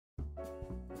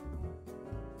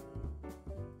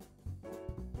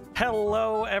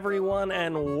Hello everyone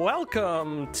and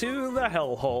welcome to the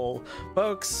Hellhole.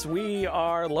 Folks, we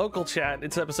are Local Chat.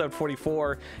 It's episode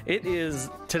 44. It is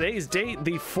today's date,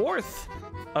 the 4th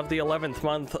of the 11th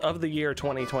month of the year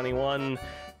 2021.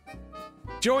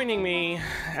 Joining me,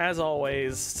 as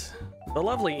always, the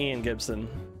lovely Ian Gibson.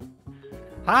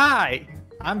 Hi,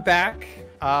 I'm back.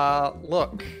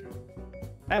 Look,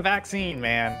 that vaccine,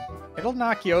 man, it'll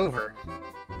knock you over.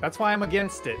 That's why I'm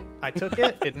against it. I took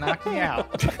it, it knocked me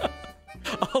out.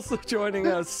 Also joining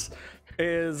us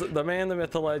is the man, the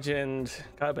myth, the legend,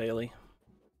 Kyle Bailey.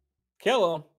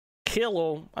 Killo.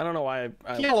 I don't know why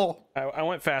I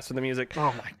went fast with the music.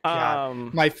 Oh my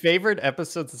god. My favorite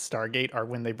episodes of Stargate are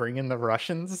when they bring in the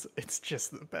Russians. It's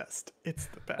just the best. It's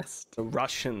the best. The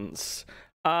Russians.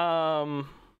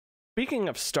 Speaking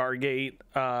of Stargate,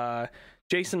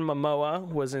 Jason Momoa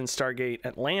was in Stargate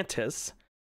Atlantis,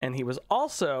 and he was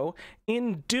also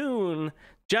in Dune.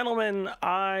 Gentlemen,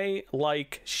 I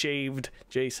like shaved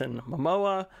Jason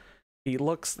Momoa. He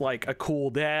looks like a cool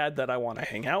dad that I want to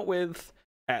hang out with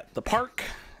at the park,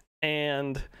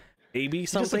 and maybe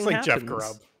something he just looks happens. like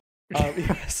Jeff Grubb.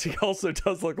 Yes, he also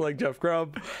does look like Jeff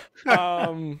Grubb.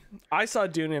 I saw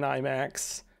Dune in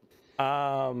IMAX.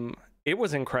 It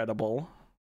was incredible.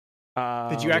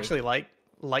 Did you actually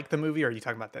like the movie, or are you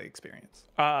talking about the experience?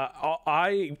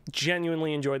 I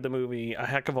genuinely enjoyed the movie a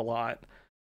heck of a lot,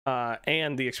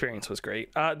 and the experience was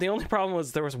great. The only problem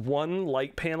was there was one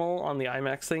light panel on the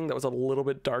IMAX thing that was a little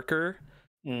bit darker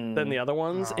than the other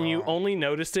ones, and you only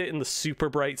noticed it in the super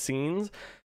bright scenes,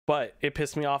 but it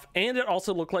pissed me off. And it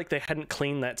also looked like they hadn't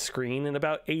cleaned that screen in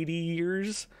about 80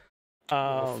 years.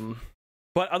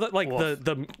 But other like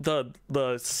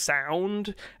the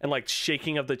sound and like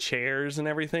shaking of the chairs and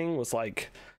everything was like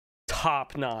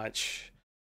top notch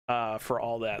for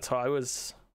all that. So it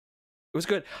was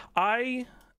good. I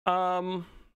know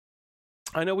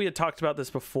we had talked about this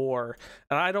before,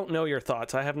 and I don't know your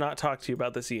thoughts. I have not talked to you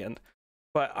about this, Ian.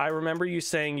 But I remember you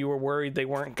saying you were worried they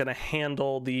weren't going to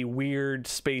handle the weird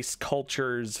space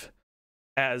cultures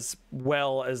as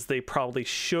well as they probably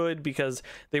should, because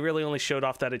they really only showed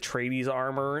off that Atreides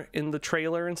armor in the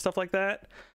trailer and stuff like that.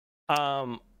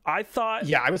 I thought...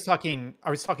 Yeah, I was talking,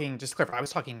 just to clarify, I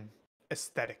was talking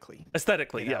aesthetically.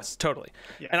 Aesthetically, yes, totally.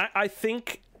 Yeah. And I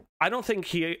don't think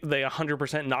they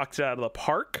 100% knocked it out of the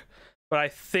park, but I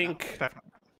think... No,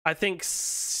 I think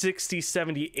 60,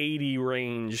 70, 80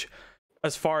 range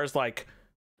as far as like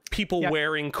people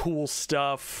wearing cool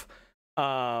stuff,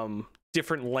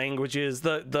 different languages,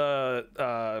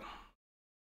 the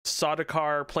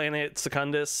Sardaukar planet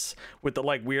Secundus with the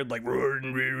like weird like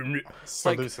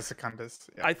Secundus.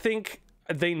 Yeah. I think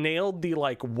they nailed the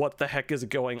like what the heck is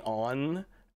going on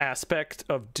aspect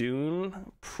of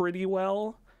Dune pretty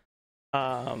well.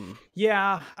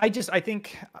 Yeah, I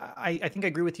think I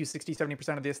agree with you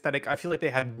 60-70% of the aesthetic. I feel like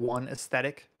they had one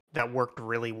aesthetic that worked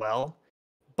really well,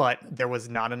 but there was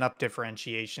not enough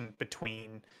differentiation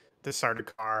between the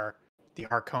Sardaukar, the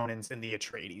Harkonnens, and the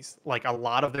Atreides. Like, a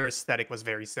lot of their aesthetic was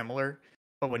very similar,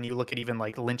 but when you look at even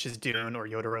like Lynch's Dune or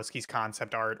Jodorowsky's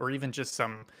concept art, or even just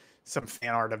some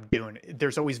fan art of Dune,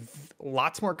 there's always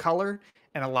lots more color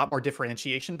and a lot more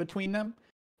differentiation between them.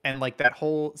 And like that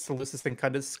whole Seleucus and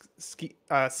Secundus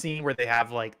scene where they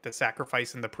have like the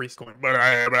sacrifice and the priest going,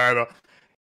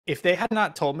 if they had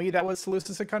not told me that was Seleucus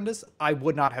and Secundus, I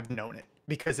would not have known it,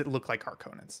 because it looked like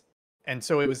Harkonnens. And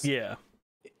so it was,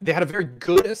 they had a very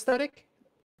good aesthetic.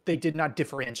 They did not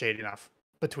differentiate enough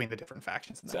between the different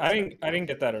factions. So I didn't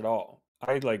get that at all.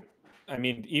 I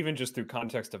mean, even just through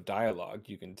context of dialogue,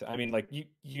 you can,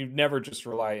 you never just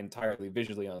rely entirely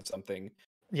visually on something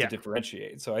to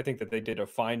differentiate. So I think that they did a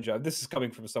fine job. This is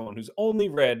coming from someone who's only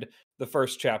read the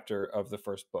first chapter of the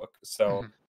first book. So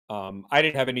I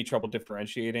didn't have any trouble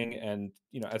differentiating. And,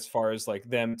 as far as like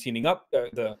them teaming up,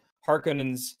 the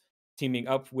Harkonnens teaming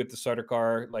up with the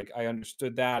Sardaukar, like I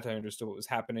understood that. I understood what was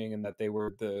happening, and that they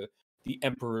were the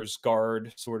Emperor's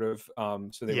Guard, sort of.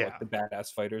 So they were like the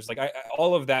badass fighters. Like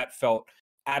all of that felt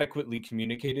adequately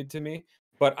communicated to me.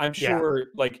 But I'm sure,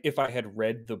 like, if I had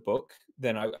read the book,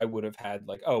 then I would have had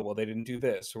like, oh, well, they didn't do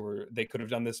this, or they could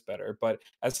have done this better. But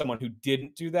as someone who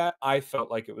didn't do that, I felt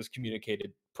like it was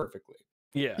communicated perfectly.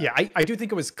 Yeah, I do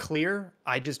think it was clear.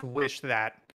 I just wish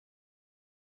that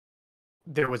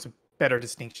there was a better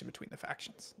distinction between the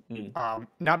factions.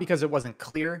 Not because it wasn't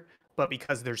clear, but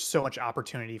because there's so much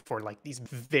opportunity for like these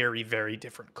very, very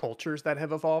different cultures that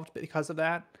have evolved because of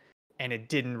that. And it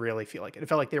didn't really feel like it. It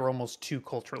felt like they were almost too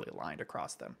culturally aligned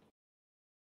across them.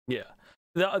 Yeah.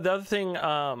 The other thing,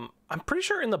 I'm pretty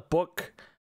sure in the book,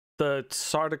 the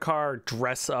Sardaukar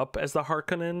dress up as the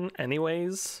Harkonnen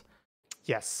anyways.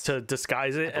 Yes. to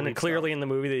disguise it, and then clearly in the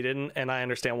movie they didn't, and I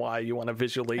understand why you want to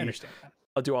visually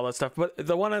do all that stuff. But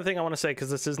the one other thing I want to say, because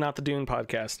this is not the Dune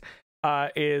podcast,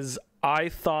 is I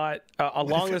thought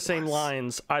along the same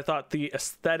lines, I thought the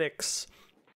aesthetics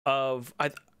of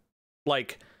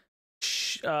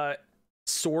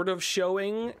sort of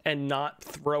showing and not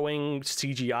throwing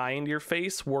CGI into your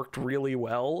face worked really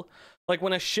well. Like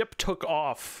when a ship took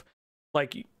off,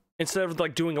 like instead of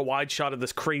like doing a wide shot of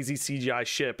this crazy CGI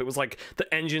ship, it was like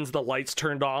the engines, the lights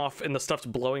turned off, and the stuff's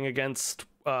blowing against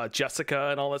Jessica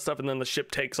and all that stuff, and then the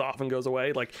ship takes off and goes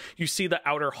away. Like you see the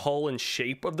outer hull and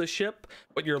shape of the ship,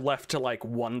 but you're left to like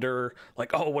wonder,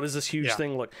 like, oh, what is this huge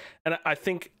thing look? And I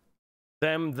think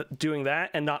them doing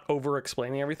that and not over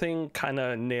explaining everything kind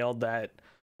of nailed that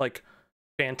like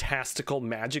fantastical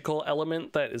magical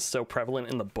element that is so prevalent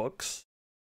in the books.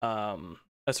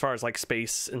 As far as like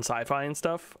space and sci-fi and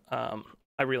stuff,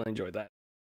 I really enjoyed that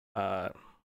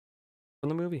from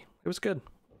the movie. It was good.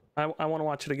 I want to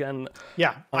watch it again.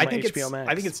 Yeah, I think HBO Max.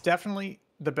 I think it's definitely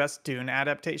the best Dune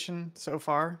adaptation so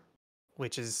far,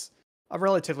 which is a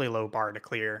relatively low bar to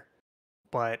clear.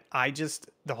 But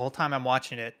the whole time I'm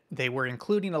watching it, they were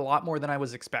including a lot more than I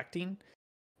was expecting.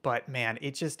 But man,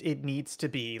 it needs to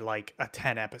be like a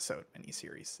 10 episode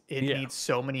miniseries. It needs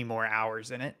so many more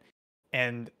hours in it.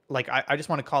 And like, I just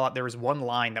want to call out, there was one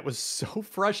line that was so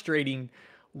frustrating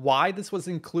why this was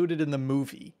included in the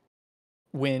movie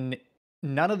when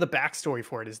none of the backstory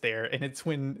for it is there. And it's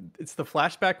the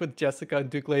flashback with Jessica and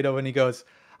Duke Leto, and he goes,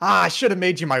 I should have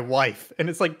made you my wife. And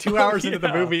it's like 2 hours into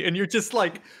the movie, and you're just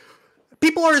like,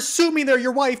 people are assuming they're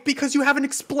your wife because you haven't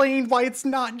explained why it's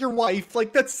not your wife.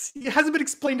 Like it hasn't been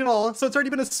explained at all. So it's already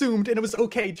been assumed, and it was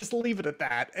okay. Just leave it at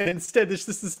that. And instead there's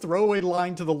just this throwaway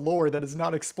line to the lore that is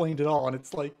not explained at all. And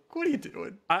it's like, what are you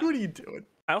doing? What are you doing?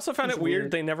 I also found it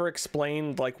weird they never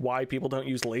explained like why people don't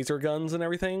use laser guns and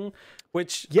everything,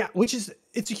 it's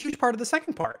a huge part of the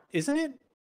second part, isn't it?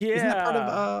 Yeah. Isn't that part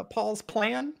of Paul's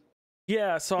plan?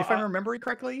 Yeah. So if I'm remembering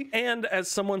correctly. And as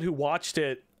someone who watched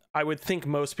it, I would think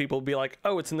most people would be like,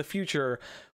 oh, it's in the future.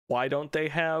 Why don't they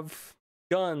have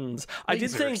guns? Lasers. I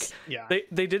did think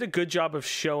they did a good job of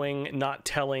showing, not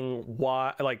telling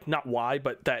why, like not why,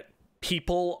 but that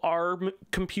people are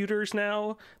computers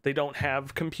now. They don't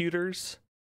have computers.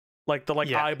 Like the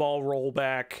eyeball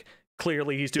rollback.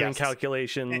 Clearly he's doing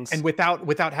calculations. And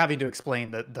without having to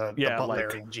explain the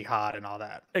Butlerian jihad and all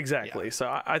that. Exactly. Yeah.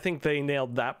 So I think they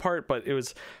nailed that part, but I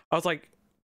was like,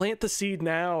 plant the seed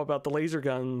now about the laser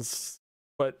guns,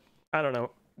 but I don't know.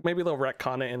 Maybe they'll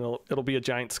retcon it and it'll be a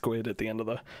giant squid at the end of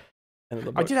the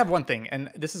book. I did have one thing,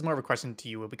 and this is more of a question to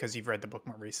you because you've read the book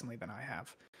more recently than I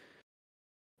have.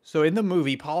 So in the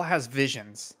movie, Paul has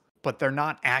visions, but they're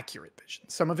not accurate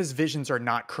visions. Some of his visions are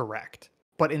not correct.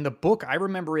 But in the book, I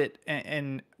remember it,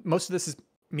 and most of this is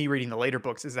me reading the later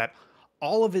books, is that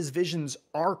all of his visions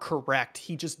are correct.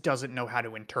 He just doesn't know how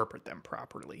to interpret them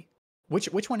properly.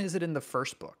 Which one is it in the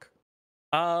first book?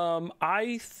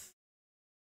 I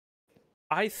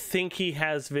think he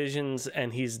has visions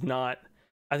and he's not.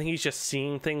 I think he's just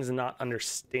seeing things and not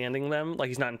understanding them. Like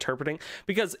he's not interpreting,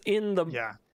 because in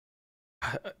the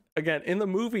again in the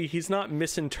movie he's not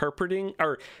misinterpreting,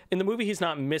 or in the movie he's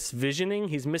not misvisioning.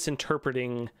 He's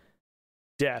misinterpreting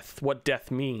death, what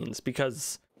death means,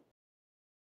 because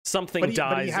something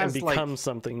dies and becomes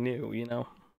something new. You know,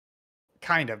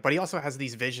 kind of. But he also has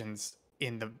these visions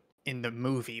in the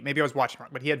movie. Maybe I was watching wrong,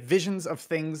 but he had visions of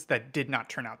things that did not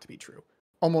turn out to be true.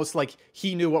 Almost like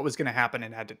he knew what was going to happen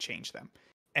and had to change them.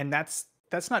 And that's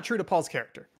not true to Paul's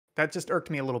character. That just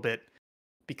irked me a little bit,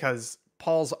 because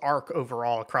Paul's arc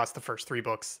overall across the first 3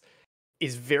 books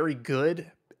is very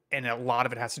good, and a lot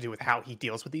of it has to do with how he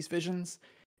deals with these visions.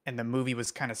 And the movie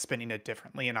was kind of spinning it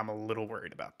differently, and I'm a little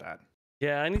worried about that.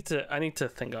 Yeah, I need to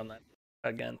think on that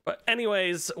again. But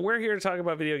anyways, we're here to talk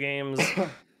about video games.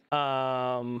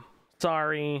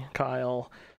 Sorry, Kyle.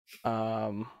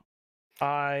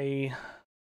 I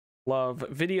love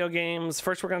video games.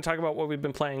 First, we're going to talk about what we've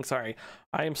been playing. Sorry,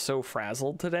 I am so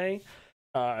frazzled today,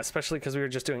 especially because we were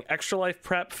just doing Extra Life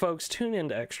prep. Folks, tune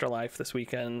into Extra Life this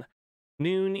weekend,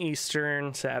 noon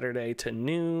Eastern Saturday to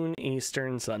noon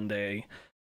Eastern Sunday.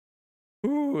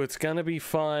 Ooh, it's gonna be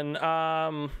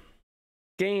fun.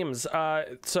 Games.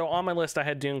 So on my list, I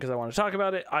had Dune because I want to talk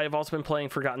about it. I have also been playing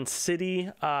Forgotten City.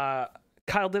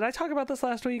 Kyle, did I talk about this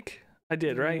last week? I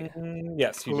did, right?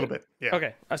 Yes, you a little did. bit. Yeah.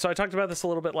 Okay, so I talked about this a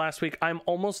little bit last week. I'm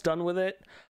almost done with it.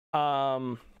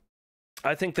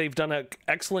 I think they've done an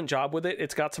excellent job with it.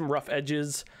 It's got some rough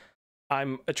edges.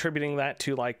 I'm attributing that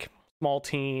to like small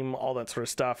team, all that sort of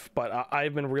stuff. But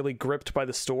I've been really gripped by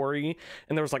the story,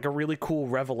 and there was like a really cool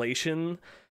revelation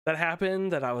that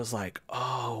happened that I was like,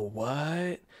 oh,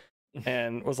 what?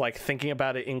 And was like thinking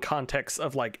about it in context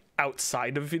of like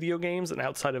outside of video games and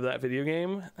outside of that video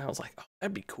game. And I was like, oh,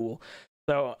 that'd be cool.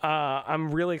 So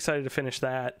I'm really excited to finish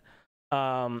that.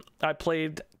 I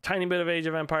played tiny bit of Age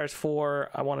of Empires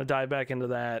 4. I want to dive back into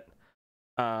that.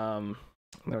 There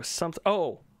was something.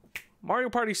 Oh, Mario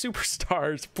Party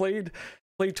Superstars played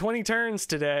 20 turns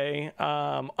today.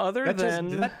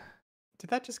 Did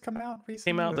that just come out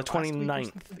recently? Came out the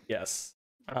 29th. Yes.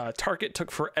 Target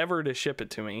took forever to ship it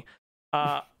to me.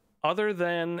 Other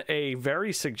than a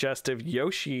very suggestive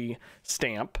Yoshi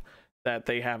stamp that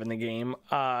they have in the game,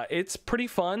 it's pretty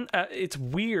fun. It's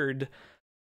weird.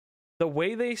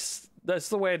 That's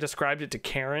the way I described it to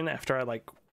Karen after I like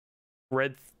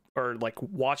read or like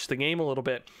watched the game a little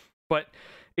bit. But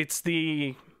it's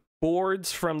the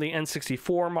boards from the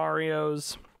N64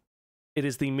 Marios. It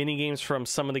is the mini games from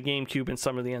some of the GameCube and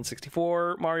some of the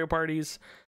N64 Mario parties.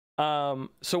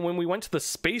 So when we went to the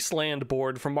Spaceland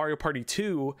board from Mario Party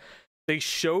 2, they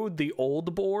showed the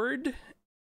old board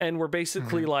and were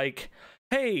basically like,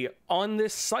 hey, on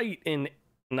this site in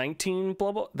 19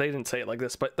 blah blah, they didn't say it like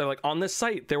this, but they're like, on this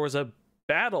site there was a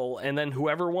battle and then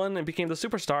whoever won and became the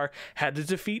superstar had to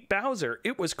defeat Bowser.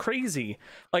 It was crazy,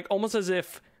 like almost as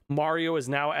if Mario is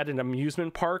now at an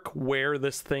amusement park where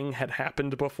this thing had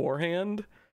happened beforehand.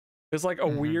 It's like a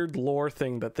weird lore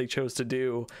thing that they chose to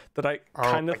do that I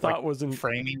kind of thought was in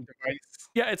framing device.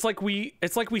 Yeah, it's like we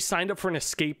signed up for an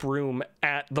escape room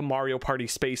at the Mario Party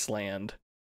Spaceland.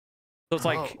 So it's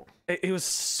like it was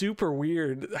super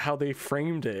weird how they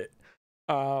framed it.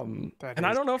 And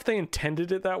I don't know if they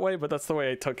intended it that way, but that's the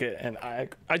way I took it, and I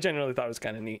genuinely thought it was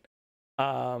kind of neat.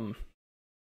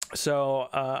 So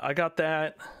I got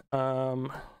that, and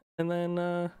then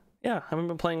yeah, I haven't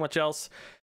been playing much else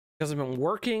because I've been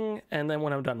working, and then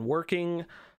when I'm done working,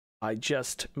 I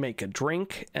just make a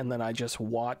drink and then I just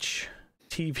watch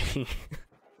TV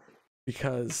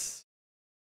because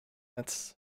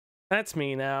that's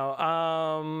me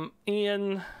now.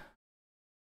 Ian,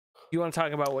 you want to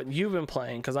talk about what you've been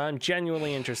playing? Because I'm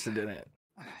genuinely interested in it.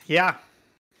 Yeah,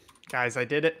 guys, I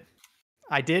did it.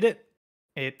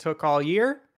 It took all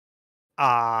year.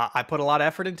 I put a lot of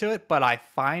effort into it, but I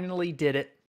finally did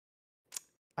it.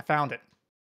 I found it.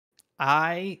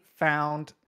 I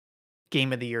found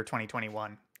Game of the Year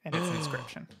 2021, and it's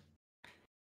Inscription.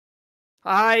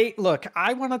 I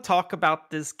want to talk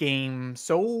about this game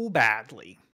so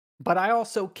badly, but I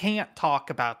also can't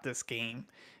talk about this game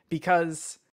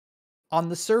because on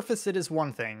the surface it is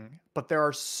one thing, but there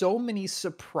are so many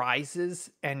surprises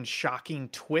and shocking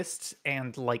twists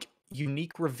and like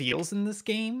unique reveals in this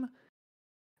game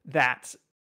that,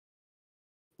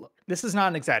 look, this is not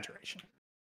an exaggeration.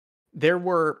 There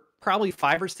were probably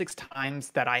 5 or 6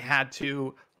 times that I had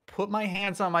to put my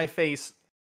hands on my face,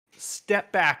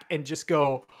 step back, and just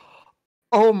go,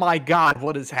 oh my God,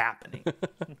 what is happening?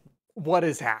 What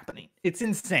is happening? It's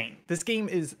insane. This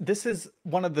is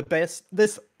one of the best.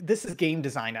 This is game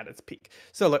design at its peak.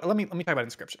 So look, let me talk about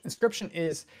Inscription. Inscription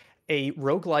is a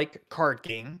roguelike card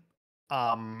game.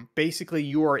 Basically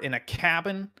you are in a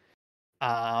cabin,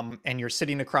 and you're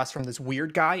sitting across from this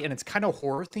weird guy, and it's kind of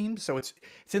horror themed. So it's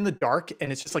in the dark,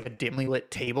 and it's just like a dimly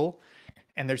lit table,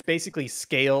 and there's basically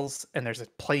scales, and there's a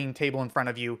playing table in front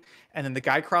of you, and then the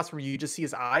guy across from you just see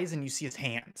his eyes and you see his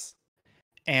hands,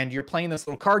 and you're playing this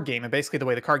little card game. And basically the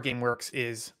way the card game works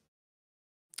is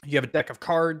you have a deck of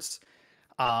cards,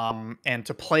 and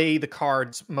to play the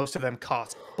cards, most of them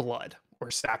cost blood or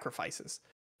sacrifices.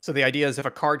 So the idea is if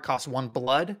a card costs 1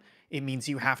 blood, it means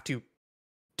you have to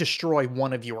destroy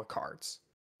one of your cards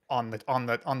on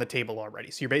the table already.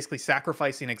 So you're basically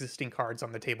sacrificing existing cards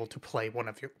on the table to play one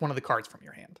of the cards from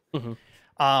your hand.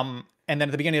 And then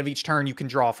at the beginning of each turn, you can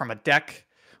draw from a deck.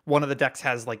 One of the decks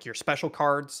has like your special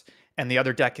cards, and the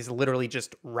other deck is literally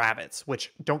just rabbits,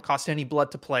 which don't cost any blood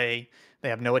to play. They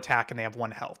have no attack and they have 1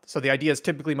 health. So the idea is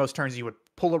typically most turns you would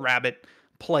pull a rabbit,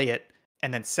 play it,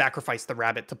 and then sacrifice the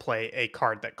rabbit to play a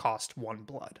card that cost 1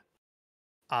 blood.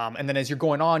 And then as you're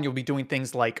going on, you'll be doing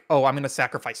things like, oh, I'm going to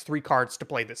sacrifice 3 cards to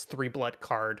play this 3 blood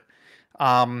card.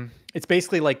 It's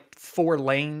basically like 4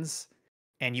 lanes,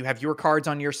 and you have your cards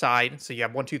on your side. So you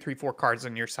have 1, 2, 3, 4 cards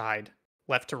on your side,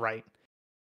 left to right.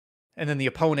 And then the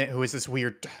opponent, who is this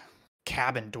weird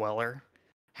cabin dweller,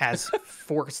 has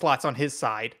 4 slots on his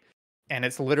side. And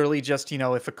it's literally just,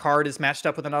 if a card is matched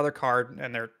up with another card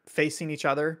and they're facing each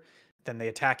other, then they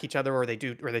attack each other, or they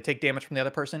take damage from the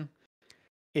other person.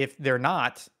 If they're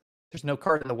not, there's no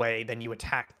card in the way, then you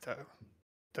attack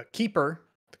the keeper,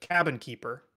 the cabin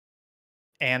keeper,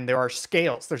 and there are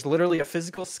scales. There's literally a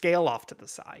physical scale off to the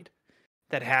side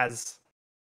that has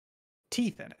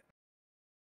teeth in it.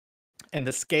 And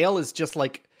the scale is just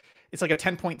like, it's like a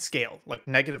 10-point scale, like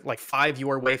negative, like 5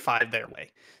 your way, 5 their way.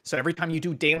 So every time you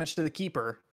do damage to the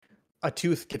keeper, a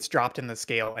tooth gets dropped in the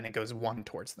scale and it goes 1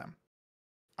 towards them.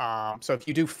 So if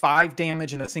you do 5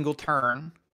 damage in a single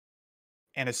turn,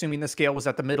 and assuming the scale was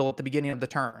at the middle at the beginning of the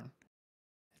turn,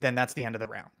 then that's the end of the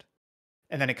round.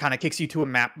 And then it kind of kicks you to a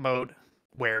map mode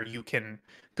where you can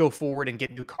go forward and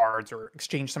get new cards or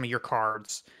exchange some of your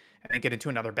cards and then get into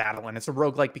another battle. And it's a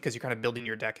roguelike because you're kind of building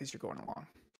your deck as you're going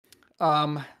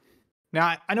along.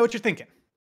 Now, I know what you're thinking.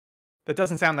 That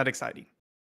doesn't sound that exciting.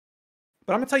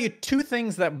 But I'm going to tell you 2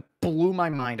 things that blew my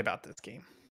mind about this game.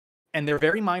 And they're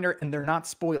very minor and they're not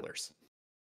spoilers.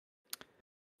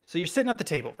 So you're sitting at the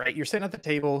table, right? You're sitting at the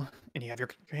table and you have your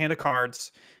hand of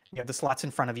cards. You have the slots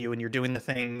in front of you and you're doing the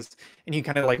things. And you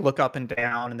kind of like look up and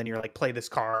down and then you're like, play this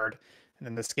card. And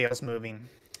then the scale's moving.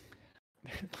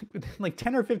 Within like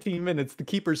 10 or 15 minutes, the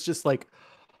keeper's just like,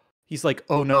 he's like,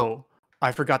 oh no,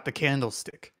 I forgot the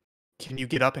candlestick. Can you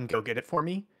get up and go get it for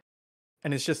me?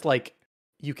 And it's just like,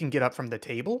 you can get up from the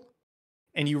table.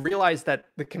 And you realize that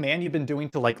the command you've been doing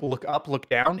to like look up, look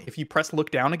down, if you press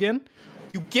look down again,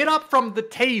 you get up from the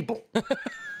table.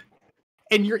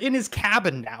 And you're in his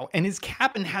cabin now. And his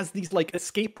cabin has these like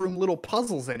escape room little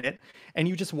puzzles in it. And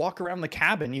you just walk around the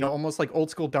cabin, you know, almost like old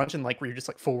school dungeon, like where you're just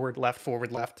like forward,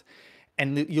 left.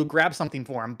 And you'll grab something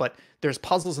for him. But there's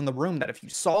puzzles in the room that if you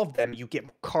solve them, you get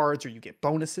cards or you get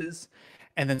bonuses.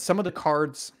 And then some of the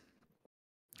cards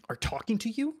are talking to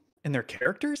you and they're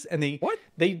characters. And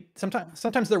they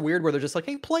sometimes they're weird where they're just like,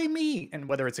 hey, play me. And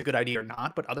whether it's a good idea or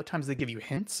not. But other times they give you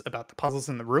hints about the puzzles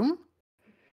in the room.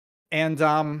 And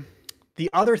the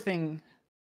other thing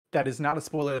that is not a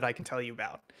spoiler that I can tell you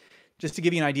about, just to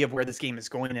give you an idea of where this game is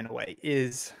going in a way,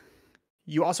 is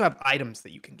you also have items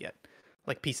that you can get,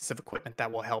 like pieces of equipment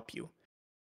that will help you.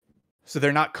 So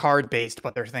they're not card based,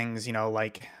 but they're things, you know,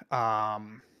 like,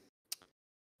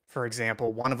 for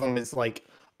example, one of them is like,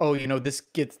 oh, you know, this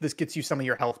gets you some of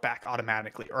your health back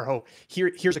automatically, or oh,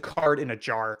 here's a card in a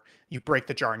jar. You break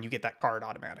the jar and you get that card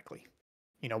automatically.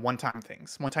 You know, one-time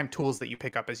things, one-time tools that you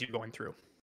pick up as you're going through.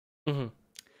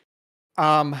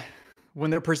 Mm-hmm. When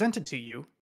they're presented to you,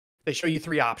 they show you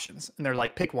 3 options, and they're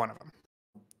like, pick one of them.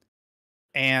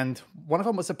 And one of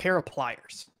them was a pair of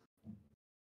pliers.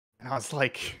 And I was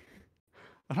like,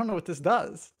 I don't know what this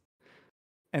does.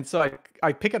 And so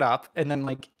I pick it up, and then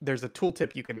like there's a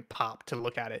tooltip you can pop to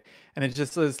look at it. And it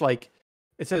just says like,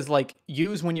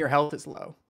 use when your health is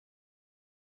low.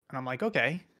 And I'm like,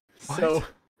 okay. What? So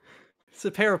it's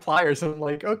a pair of pliers. And I'm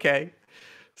like, okay.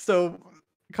 So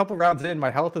a couple rounds in,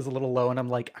 my health is a little low, and I'm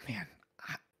like, man,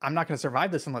 I'm not going to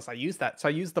survive this unless I use that. So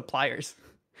I use the pliers.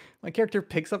 My character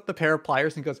picks up the pair of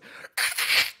pliers and goes,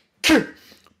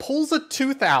 pulls a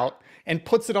tooth out and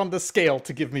puts it on the scale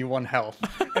to give me 1 health.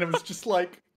 And it was just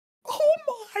like, oh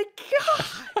my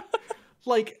God.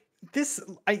 Like this,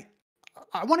 I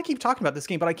want to keep talking about this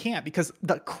game, but I can't, because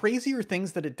the crazier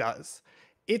things that it does,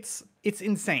 it's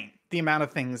insane. The amount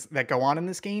of things that go on in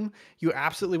this game. You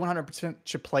absolutely 100%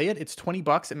 should play it. It's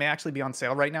 $20. It may actually be on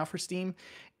sale right now for Steam.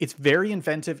 It's very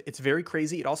inventive. It's very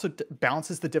crazy. It also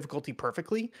balances the difficulty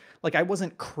perfectly. Like, I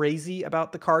wasn't crazy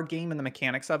about the card game and the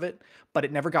mechanics of it, but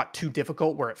it never got too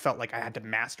difficult where it felt like I had to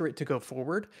master it to go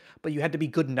forward. But you had to be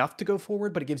good enough to go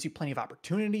forward, but it gives you plenty of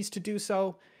opportunities to do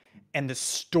so. And the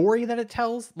story that it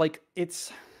tells, like,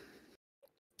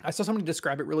 I saw somebody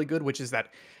describe it really good, which is that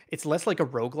it's less like a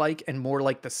roguelike and more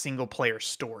like the single player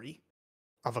story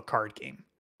of a card game.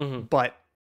 Mm-hmm. But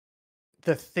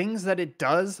the things that it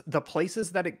does, the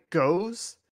places that it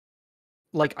goes,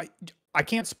 like I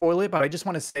can't spoil it, but I just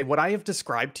want to say what I have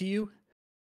described to you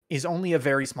is only a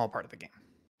very small part of the game.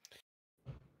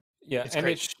 Yeah, and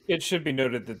it should be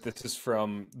noted that this is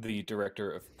from the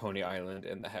director of Pony Island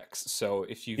and The Hex. So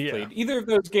if you've played either of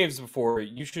those games before,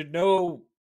 you should know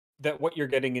that what you're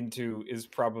getting into is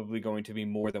probably going to be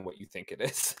more than what you think it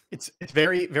is. It's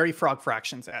very, very Frog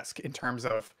Fractions-esque in terms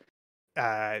of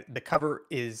the cover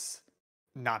is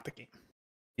not the game.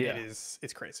 Yeah.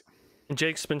 It's crazy.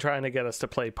 Jake's been trying to get us to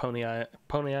play Pony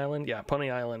Island. Yeah,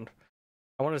 Pony Island.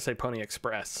 I wanted to say Pony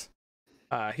Express.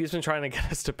 He's been trying to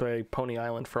get us to play Pony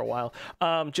Island for a while.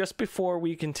 Just before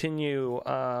we continue,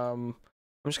 I'm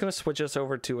just going to switch us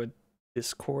over to a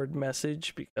Discord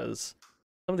message because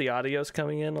some of the audio's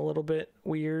coming in a little bit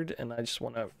weird, and I just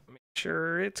want to make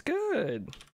sure it's good.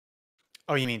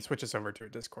 Oh, you mean switch us over to a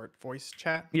Discord voice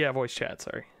chat? Yeah, voice chat,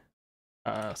 sorry.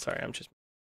 Sorry, I'm just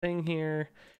thing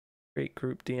here. Great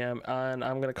group DM, and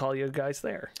I'm going to call you guys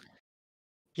there.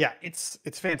 Yeah, it's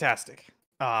fantastic.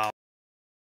 Hi.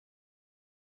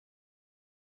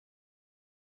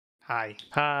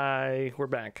 Hi, we're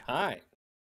back. Hi.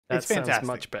 That It's sounds fantastic.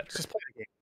 much better. Just play the game.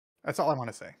 That's all I want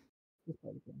to say. Just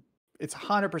play the game. It's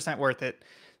 100% worth it.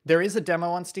 There is a demo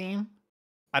on Steam.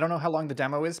 I don't know how long the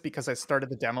demo is because I started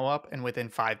the demo up and within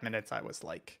 5 minutes I was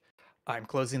like, I'm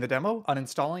closing the demo,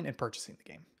 uninstalling, and purchasing the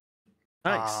game.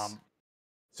 Nice.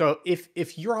 So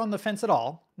if you're on the fence at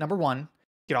all, number one,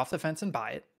 get off the fence and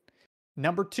buy it.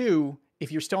 Number two,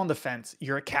 if you're still on the fence,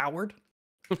 you're a coward.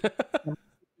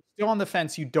 Still on the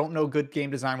fence, you don't know good game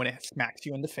design when it smacks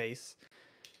you in the face.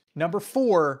 Number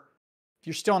four, if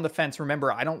you're still on the fence,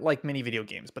 remember, I don't like mini video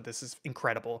games, but this is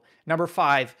incredible. Number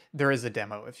five, there is a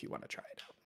demo if you want to try it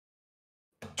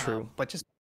out. True. But just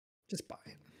buy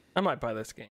it. I might buy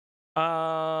this game.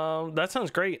 That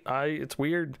sounds great. It's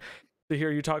weird to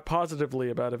hear you talk positively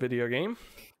about a video game.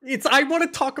 I want to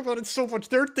talk about it so much.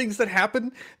 There are things that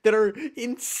happen that are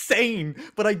insane,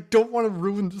 but I don't want to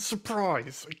ruin the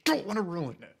surprise. I don't want to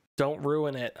ruin it. Don't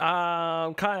ruin it.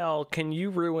 Kyle, can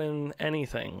you ruin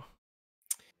anything?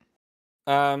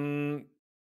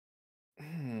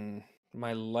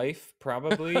 My life,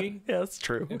 probably. Yeah, that's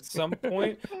true. At some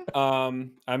point.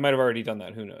 I might have already done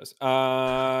that. Who knows?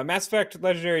 Mass Effect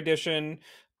Legendary Edition.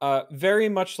 Very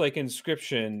much like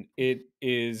Inscription, it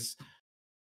is.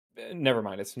 Never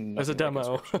mind. It's there's a like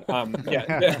demo.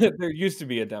 Yeah, there used to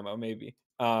be a demo. Maybe.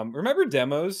 Remember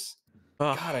demos?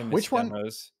 God, I miss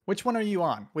demos. Which one are you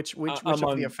on? Which of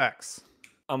the effects?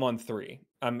 I'm on 3.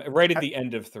 I'm right at the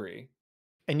end of 3.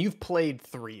 And you've played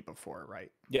 3 before,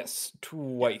 right? Yes,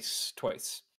 twice.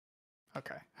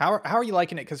 Okay. How are you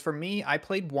liking it? Because for me, I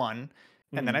played 1,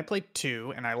 and then I played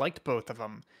 2, and I liked both of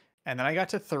them. And then I got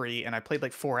to 3, and I played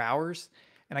like 4 hours.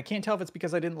 And I can't tell if it's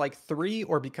because I didn't like 3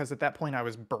 or because at that point I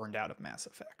was burned out of Mass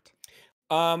Effect.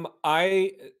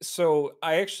 I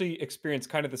actually experienced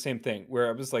kind of the same thing where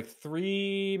I was like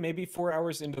 3, maybe 4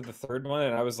 hours into the third one,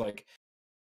 and I was like,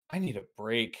 I need a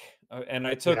break. And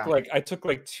I took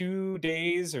like 2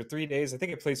 days or 3 days. I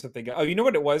think I played something. Oh, you know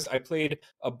what it was? I played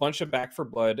a bunch of Back 4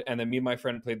 Blood, and then me and my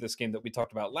friend played this game that we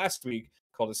talked about last week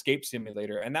called Escape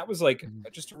Simulator, and that was like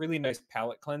just a really nice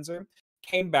palate cleanser.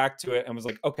 Came back to it and was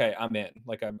like, okay, I'm in.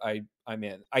 Like I'm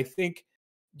in. I think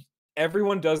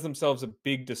everyone does themselves a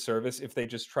big disservice if they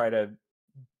just try to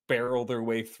barrel their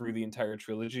way through the entire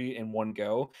trilogy in one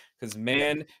go, because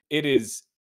man, it is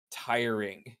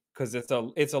tiring, because it's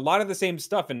a lot of the same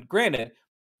stuff. And granted,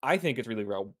 I think it's really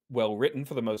well written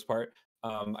for the most part.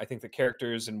 I think the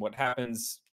characters and what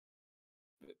happens,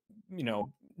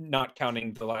 not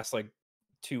counting the last like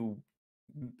 20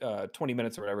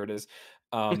 minutes or whatever it is,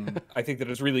 I think that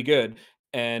it's really good.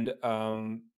 And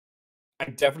I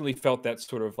definitely felt that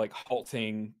sort of like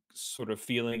halting sort of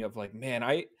feeling of like, man,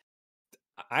 I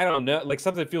don't know, like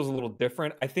something feels a little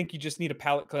different. I think you just need a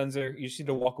palate cleanser. You just need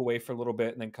to walk away for a little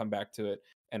bit and then come back to it,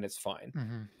 and it's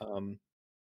fine.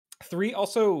 3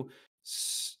 also,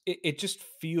 it just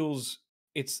feels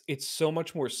it's so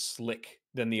much more slick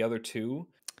than the other 2.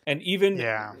 And even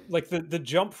like the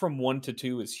jump from 1 to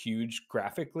 2 is huge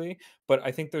graphically, but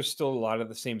I think there's still a lot of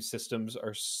the same systems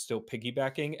are still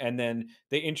piggybacking. And then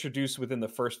they introduce within the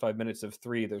first 5 minutes of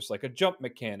 3, there's like a jump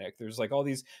mechanic. There's like all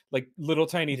these like little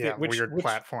tiny things, weird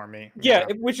platforming.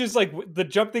 Which is like the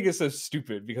jump thing is so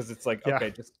stupid because it's like,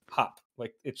 okay, just hop.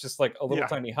 Like it's just like a little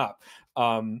tiny hop.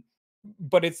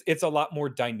 But it's a lot more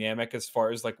dynamic as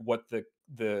far as like what the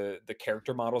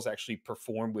character models actually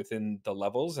perform within the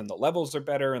levels, and the levels are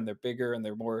better and they're bigger and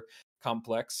they're more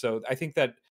complex. So I think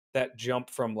that jump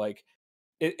from like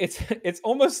it's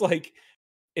almost like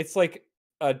it's like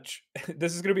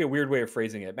this is going to be a weird way of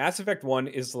phrasing it. Mass Effect 1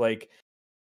 is like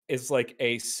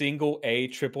a single A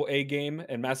triple A game,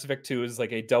 and Mass Effect 2 is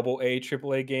like a double A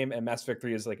triple A game, and Mass Effect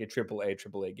 3 is like a triple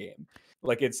A game.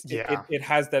 Like it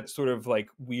has that sort of like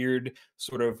weird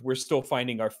sort of, we're still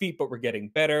finding our feet but we're getting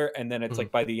better, and then it's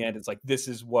like by the end it's like, this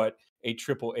is what a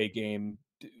triple A game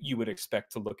you would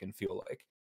expect to look and feel like.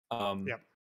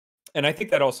 And I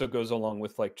think that also goes along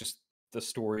with like just the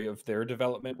story of their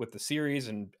development with the series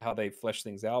and how they flesh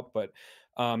things out. But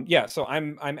so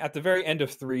I'm at the very end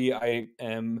of 3. I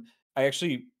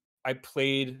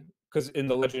played, because in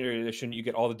the Legendary Edition you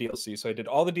get all the DLC, so I did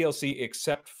all the DLC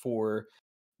except for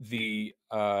the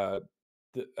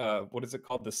what is it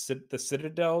called, the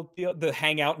Citadel deal, the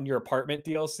hang out in your apartment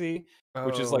DLC,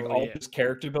 which is like all this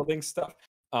character building stuff.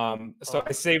 So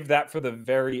I saved that for the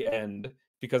very end,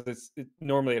 because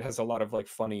normally it has a lot of like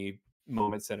funny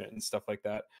moments in it and stuff like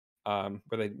that,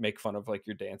 where they make fun of like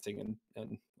your dancing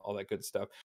and all that good stuff,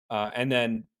 and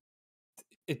then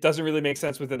it doesn't really make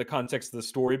sense within the context of the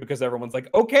story, because everyone's like,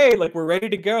 okay, like we're ready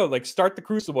to go, like start the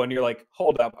Crucible, and you're like,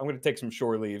 hold up, I'm going to take some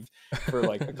shore leave for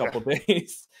like a couple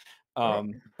days.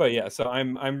 But yeah, so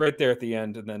I'm right there at the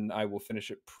end, and then I will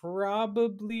finish it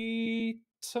probably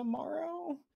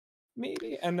tomorrow,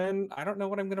 maybe, and then I don't know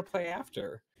what I'm gonna play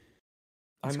after.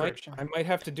 Inscription. I might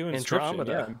have to do Inscription. Yeah.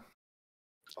 Andromeda.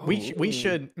 We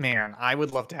should, man. I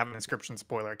would love to have an Inscription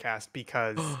spoiler cast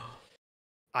because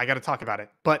I got to talk about it.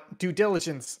 But due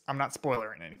diligence, I'm not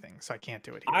spoiling anything, so I can't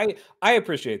do it here. I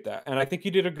appreciate that, and I think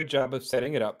you did a good job of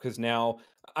setting it up because now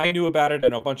I knew about it,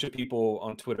 and a bunch of people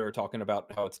on Twitter are talking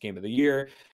about how it's Game of the Year,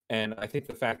 and I think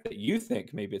the fact that you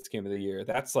think maybe it's Game of the Year,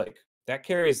 that's like that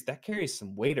carries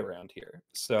some weight around here.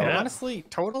 So And honestly,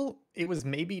 total, it was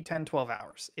maybe 10, 12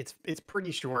 hours. It's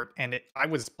pretty short, and I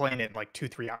was playing it in like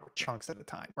 2-3 hour chunks at a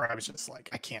time, where I was just like,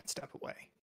 I can't step away.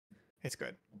 It's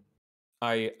good.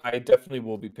 I definitely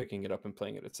will be picking it up and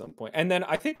playing it at some point. And then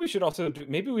I think we should also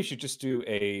maybe we should just do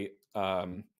a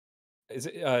is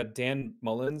it Dan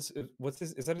Mullins?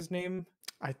 Is that his name?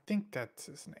 I think that's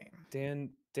his name.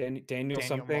 Daniel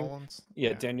something. Mullins.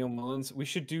 Yeah, Daniel Mullins. We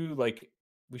should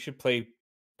play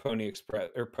Pony Express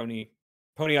or Pony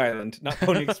Island, not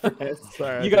Pony Express.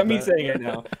 Sorry, you got me saying it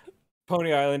now.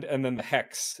 Pony Island and then the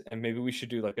Hex, and maybe we should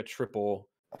do like a triple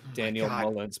Daniel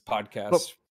Mullins podcast.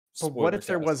 But what if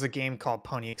there was a game called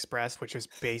Pony Express, which is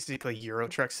basically Euro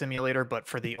Truck Simulator, but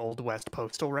for the Old West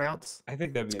postal routes? I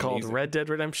think that'd be called Red Dead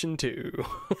Redemption 2.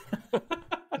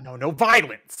 No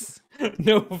violence.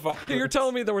 No violence. You're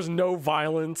telling me there was no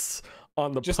violence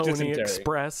on the Pony dysentery.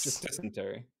 Express? Just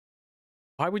dysentery.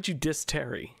 Why would you diss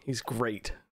Terry? He's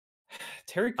great.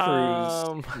 Terry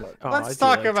Crews. Let's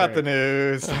talk about the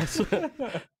news.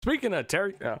 Speaking of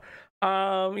Terry,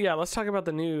 yeah, let's talk about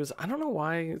the news. I don't know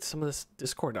why some of this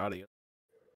Discord audio.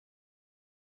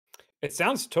 It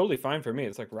sounds totally fine for me.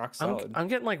 It's like rock solid. I'm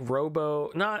getting like robo,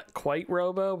 not quite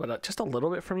robo, but just a little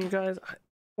bit from you guys.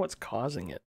 What's causing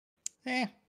it? It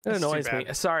annoys me.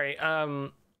 Sorry.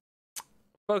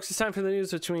 Folks, it's time for the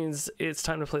news, which means it's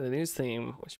time to play the news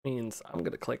theme, which means I'm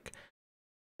going to click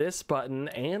this button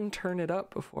and turn it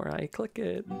up before I click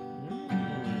it.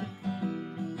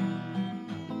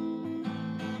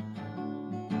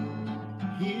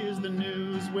 Here's the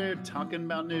news. We're talking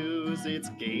about news. It's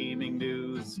gaming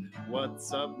news.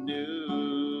 What's up,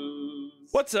 news?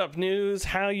 What's up, news?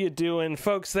 How you doing?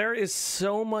 Folks, there is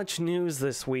so much news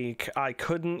this week. I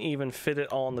couldn't even fit it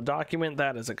all in the document.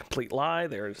 That is a complete lie.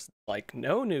 There's like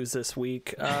no news this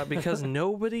week because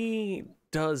nobody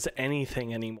does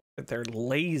anything anymore. They're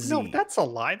lazy. No, that's a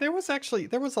lie. There was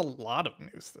a lot of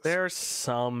news this There's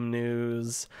some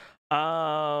news.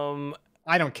 I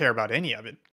don't care about any of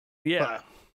it. Yeah.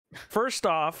 First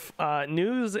off,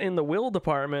 news in the will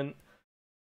department.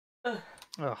 Ugh.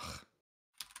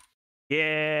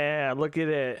 Yeah, look at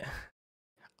it.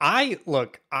 I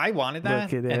wanted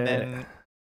that, Look at and it. then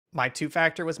my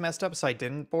 2-factor was messed up, so I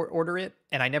didn't order it,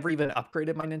 and I never even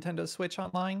upgraded my Nintendo Switch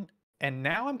online. And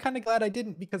now I'm kind of glad I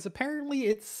didn't, because apparently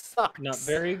it sucks. Not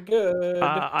very good.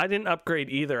 I didn't upgrade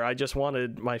either. I just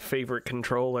wanted my favorite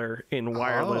controller in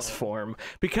wireless form,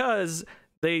 because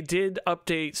they did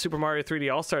update Super Mario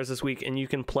 3D All-Stars this week, and you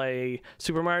can play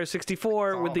Super Mario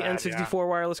 64 with the N64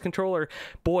 wireless controller.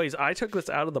 Boys, I took this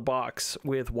out of the box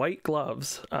with white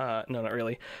gloves. No, not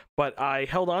really. But I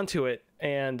held on to it,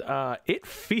 and it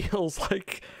feels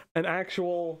like an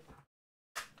actual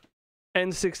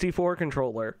N64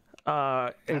 controller,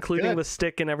 including the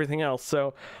stick and everything else.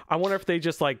 So I wonder if they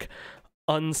just like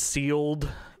unsealed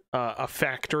a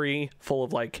factory full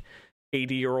of like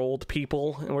 80-year-old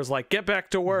people and was like, get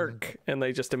back to work, and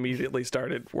they just immediately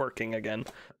started working again.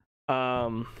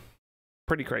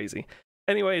 Pretty crazy.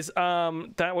 Anyways,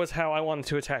 that was how I wanted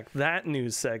to attack that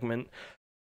news segment.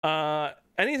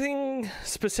 Anything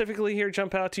specifically here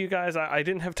jump out to you guys? I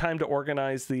didn't have time to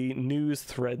organize the news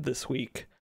thread this week,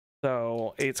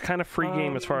 so it's kind of free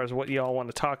game as far as what y'all want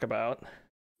to talk about.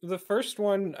 The first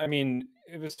one, I mean,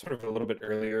 it was sort of a little bit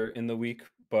earlier in the week,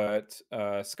 but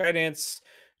Skydance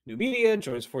New Media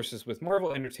joins forces with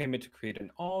Marvel Entertainment to create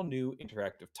an all-new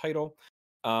interactive title.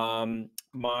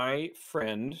 My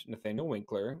friend Nathaniel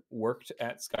Winkler worked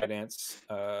at Skydance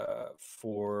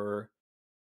for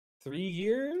 3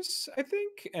 years, I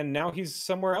think, and now he's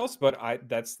somewhere else. But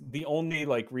that's the only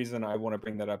like reason I want to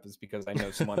bring that up is because I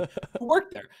know someone who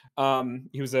worked there.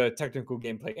 He was a technical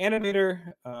gameplay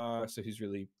animator, so he's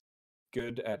really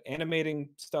good at animating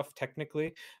stuff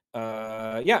technically.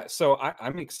 So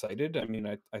I'm excited. I mean,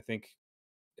 I think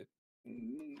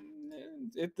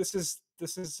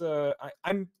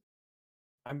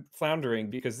I'm floundering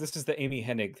because this is the Amy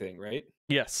Hennig thing, right?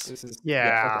 Yes. This is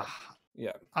yeah.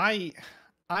 Yeah.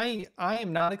 I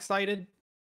am not excited,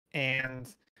 and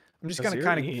I'm just gonna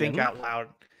kind of think out loud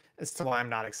as to why I'm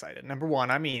not excited. Number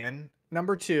one, I'm Ian.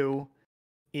 Number two,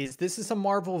 is this is a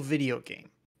Marvel video game.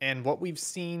 And what we've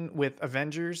seen with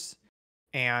Avengers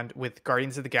and with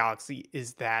Guardians of the Galaxy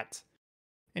is that,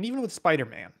 and even with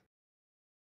Spider-Man,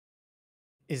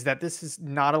 is that this is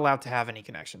not allowed to have any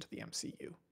connection to the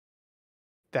MCU.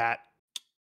 That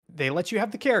they let you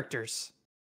have the characters,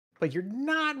 but you're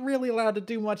not really allowed to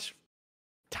do much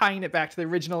tying it back to the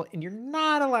original, and you're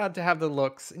not allowed to have the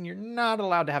looks, and you're not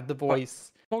allowed to have the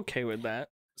voice. I'm okay with that.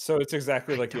 So it's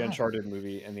exactly like the Uncharted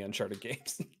movie and the Uncharted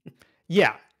games.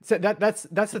 Yeah. So that's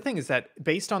the thing, is that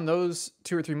based on those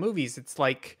 2 or 3 movies, it's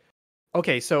like,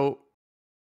 okay, so,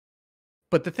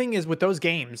 but the thing is with those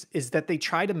games is that they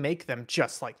try to make them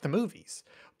just like the movies,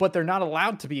 but they're not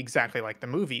allowed to be exactly like the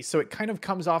movies. So it kind of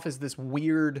comes off as this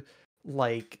weird,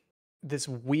 uncanny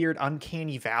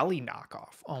valley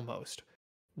knockoff almost,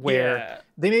 where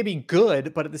they may be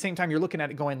good, but at the same time you're looking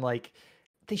at it going like,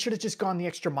 they should have just gone the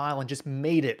extra mile and just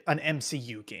made it an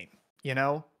MCU game, you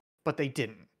know? But they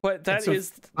didn't. But that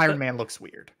is Iron Man looks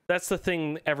weird. That's the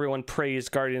thing everyone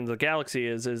praised Guardians of the Galaxy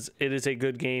is it is a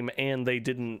good game, and they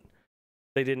didn't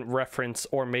reference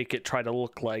or make it try to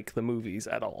look like the movies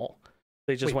at all.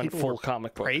 They just went full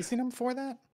comic book. Praising them for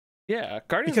that? Yeah,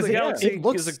 Guardians of the Galaxy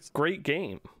is a great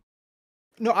game.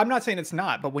 No, I'm not saying it's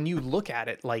not, but when you look at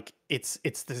it, like it's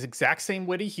the exact same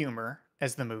witty humor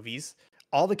as the movies.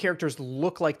 All the characters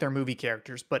look like they're movie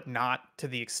characters, but not to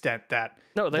the extent that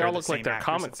they all look like they're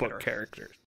comic book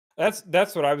characters.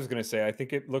 That's what I was gonna say. I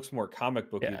think it looks more comic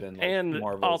booky than like and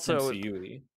Marvel also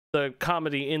MCU-y. The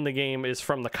comedy in the game is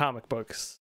from the comic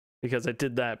books, because it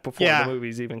did that before the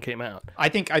movies even came out. I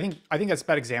think that's a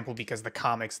bad example, because the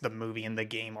comics, the movie, and the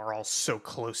game are all so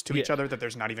close to each other that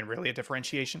there's not even really a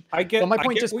differentiation. I get my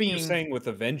point. Just being saying with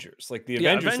Avengers, like the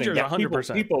Avengers thing,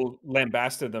 100%. People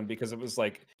lambasted them because it was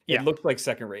like it looked like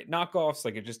second-rate knockoffs.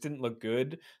 Like it just didn't look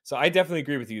good. So I definitely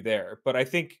agree with you there. But I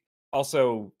think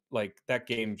also like that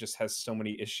game just has so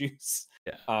many issues.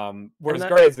 Yeah. Whereas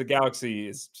Guardians of the Galaxy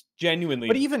is genuinely,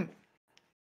 but even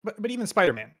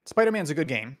Spider-Man. Spider-Man's a good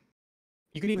game.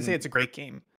 You could even say it's a great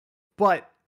game.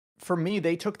 But for me,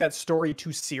 they took that story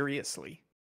too seriously.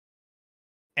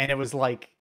 And it was like,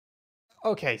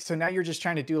 okay, so now you're just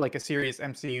trying to do like a serious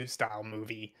MCU style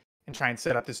movie and try and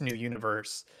set up this new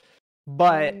universe.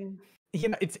 But you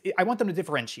know, I want them to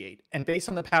differentiate. And based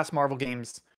on the past Marvel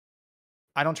games,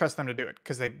 I don't trust them to do it,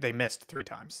 because they missed 3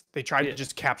 times. They tried to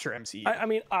just capture MCU. I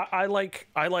mean, I like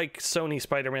Sony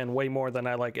Spider-Man way more than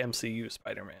I like MCU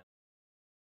Spider-Man.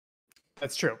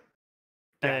 That's true.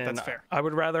 Yeah, that's fair. I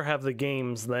would rather have the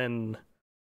games than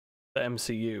the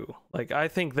MCU. Like, I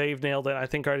think they've nailed it. I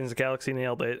think Guardians of the Galaxy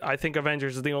nailed it. I think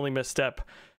Avengers is the only misstep,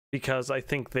 because I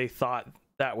think they thought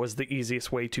that was the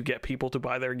easiest way to get people to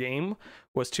buy their game,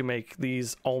 was to make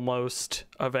these almost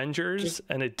Avengers,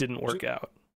 and it didn't work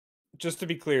out. Just to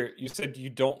be clear, you said you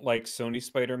don't like Sony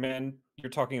Spider-Man. You're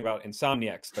talking about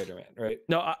Insomniac Spider-Man, right?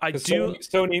 No, I do.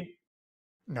 Sony.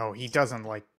 No, he doesn't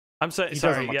like. I'm sorry,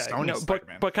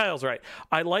 but Kyle's right.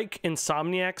 I like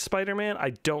Insomniac Spider-Man.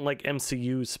 I don't like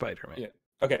MCU Spider-Man. Yeah.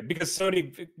 Okay, because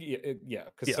Sony,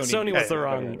 Sony was the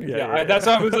wrong. That's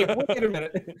why I was like, wait a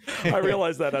minute. I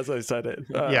realized that as I said it.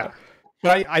 But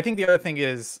I think the other thing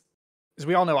is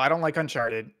we all know I don't like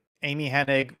Uncharted. Amy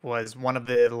Hennig was one of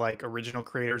the like original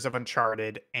creators of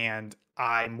Uncharted, and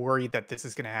I'm worried that this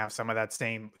is going to have some of that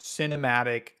same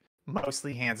cinematic,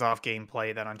 mostly hands-off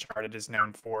gameplay that Uncharted is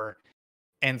known for.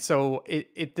 And so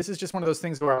this is just one of those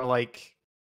things where I'm like,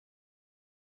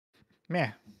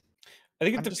 man, I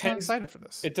think it I'm depends. Just not excited for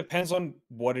this. It depends on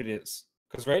what it is,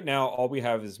 because right now all we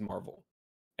have is Marvel,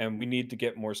 and we need to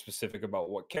get more specific about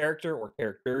what character or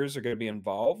characters are going to be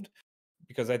involved,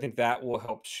 because I think that will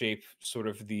help shape sort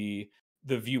of the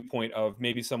viewpoint of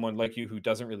maybe someone like you who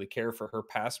doesn't really care for her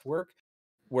past work,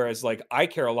 whereas like I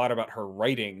care a lot about her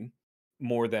writing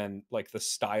more than like the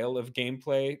style of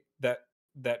gameplay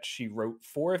that she wrote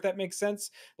for, if that makes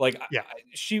sense. Like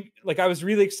I was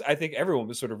really I think everyone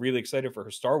was sort of really excited for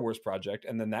her Star Wars project,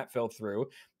 and then that fell through,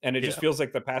 and it just feels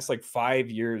like the past like 5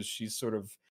 years she's sort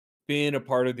of been a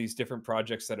part of these different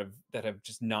projects that have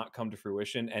just not come to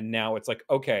fruition, and now it's like,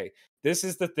 okay, this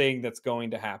is the thing that's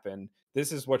going to happen,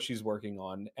 this is what she's working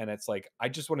on, and it's like I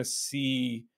just want to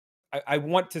see I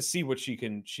want to see what she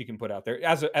can put out there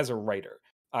as a writer.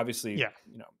 Obviously, you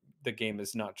know, the game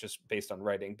is not just based on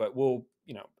writing, but we'll,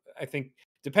 you know, I think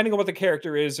depending on what the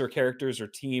character is or characters or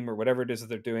team or whatever it is that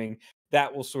they're doing,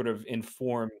 that will sort of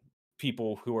inform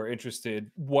people who are interested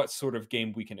what sort of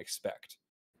game we can expect.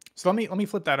 So let me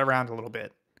flip that around a little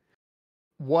bit.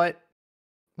 What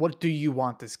do you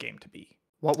want this game to be?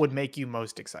 What would make you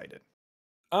most excited?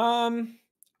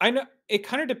 I know it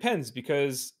kind of depends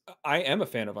because I am a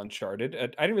fan of Uncharted. I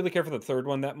didn't really care for the third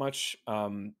one that much,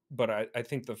 but I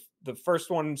think the first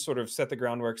one sort of set the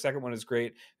groundwork. Second one is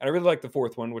great, and I really like the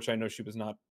fourth one, which I know she was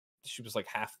not. She was like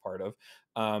half part of.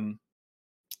 Um,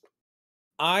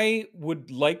 I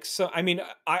would like so. I mean,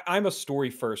 I'm a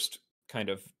story first kind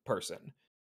of person. Mhm.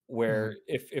 Where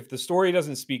if the story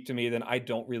doesn't speak to me, then I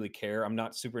don't really care. I'm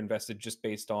not super invested just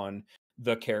based on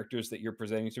the characters that you're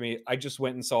presenting to me. I just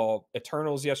went and saw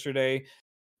Eternals yesterday.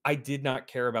 I did not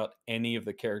care about any of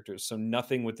the characters, so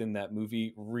nothing within that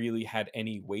movie really had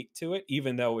any weight to it,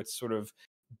 even though it's sort of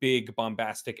big,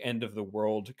 bombastic, end of the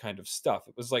world kind of stuff.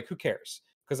 It was like, who cares?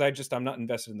 Because I'm not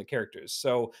invested in the characters.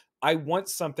 So I want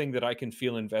something that I can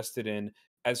feel invested in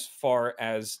as far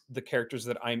as the characters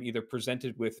that I'm either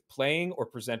presented with playing or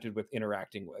presented with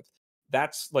interacting with.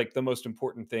 That's like the most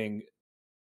important thing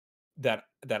that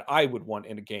I would want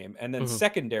in a game. And then Mhm.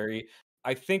 secondary,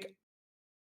 I think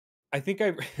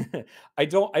I I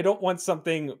don't want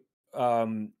something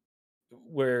um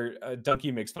where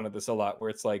Dunkey makes fun of this a lot, where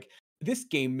it's like this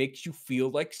game makes you feel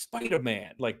like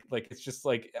Spider-Man, like it's just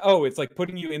like, oh, it's like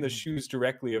putting you in the Mhm. shoes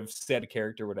directly of said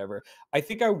character, whatever. I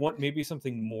think I want maybe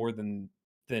something more than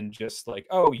just like,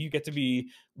 oh, you get to be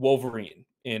Wolverine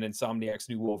in Insomniac's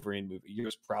new Wolverine movie.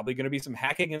 There's probably going to be some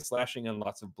hacking and slashing and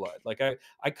lots of blood. Like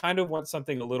I kind of want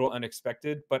something a little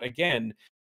unexpected, but again,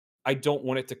 I don't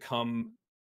want it to come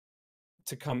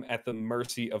at the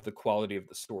mercy of the quality of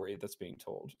the story that's being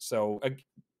told. So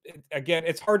again,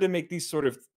 it's hard to make these sort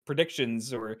of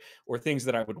predictions or things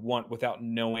that I would want without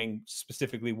knowing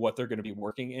specifically what they're going to be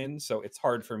working in. So it's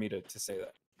hard for me to say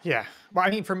that. Yeah. Well,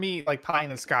 I mean, for me, like Pie in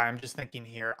the Sky, I'm just thinking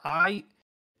here. Do you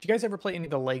guys ever play any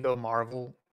of the Lego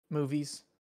Marvel movies?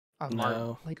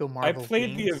 No. Lego I Marvel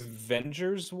played the games.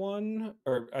 Avengers one,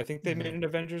 or I think they made Mhm. an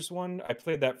Avengers one. I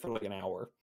played that for like an hour,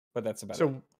 but that's about it.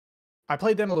 So I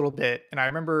played them a little bit, and I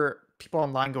remember people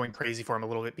online going crazy for them a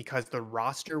little bit because the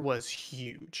roster was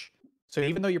huge. So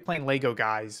even though you're playing Lego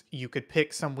guys, you could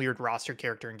pick some weird roster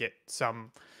character and get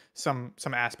some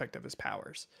aspect of his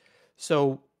powers.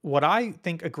 So what I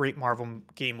think a great Marvel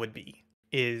game would be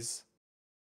is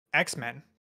X-Men.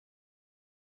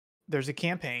 There's a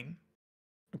campaign,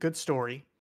 a good story,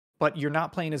 but you're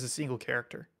not playing as a single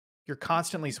character. You're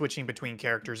constantly switching between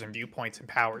characters and viewpoints and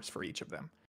powers for each of them.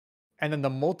 And then the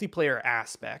multiplayer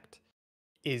aspect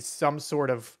is some sort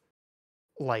of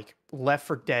like Left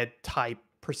 4 Dead type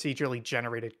procedurally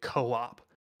generated co-op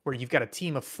where you've got a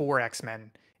team of 4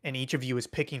 X-Men and each of you is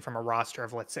picking from a roster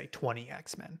of, let's say, 20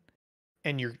 X-Men,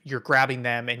 and you're grabbing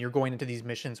them and you're going into these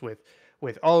missions with,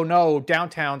 oh no,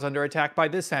 downtown's under attack by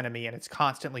this enemy, and it's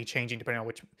constantly changing depending on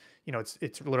which,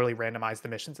 it's literally randomized the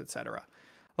missions, etc.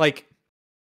 Like,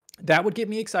 that would get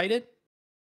me excited.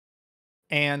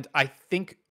 And I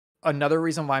think another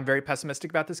reason why I'm very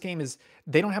pessimistic about this game is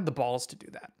they don't have the balls to do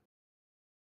that.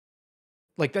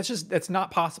 Like, that's not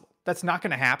possible. That's not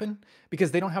going to happen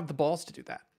because they don't have the balls to do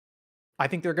that. I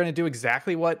think they're going to do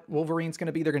exactly what Wolverine's going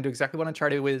to be. They're going to do exactly what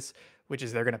Uncharted is, which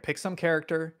is they're going to pick some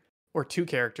character or two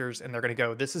characters and they're going to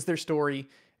go, this is their story,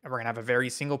 and we're going to have a very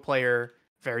single player,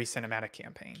 very cinematic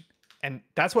campaign. And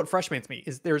that's what frustrates me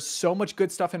is there's so much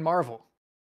good stuff in Marvel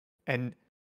and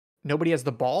nobody has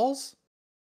the balls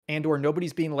and or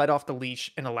nobody's being let off the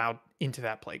leash and allowed into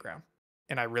that playground.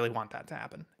 And I really want that to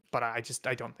happen, but I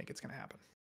don't think it's going to happen.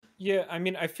 Yeah, I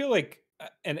mean, I feel like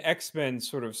an X-Men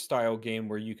sort of style game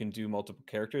where you can do multiple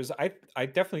characters, I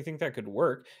definitely think that could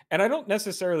work. And I don't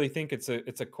necessarily think it's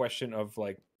a question of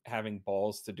like having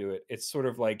balls to do it. It's sort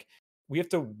of like we have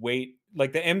to wait,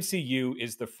 like the MCU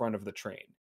is the front of the train.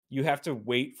 You have to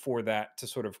wait for that to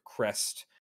sort of crest.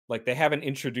 Like they haven't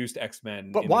introduced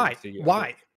X-Men But in the why? MCU Why?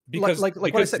 Like what I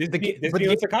because said, but Disney the owns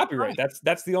games the aren't copyright. tied.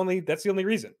 That's the only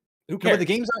reason. Who No, but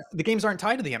cares? the games aren't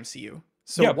tied to the MCU.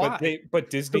 So Yeah, why?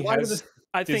 but So why do the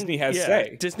I think, Disney has yeah,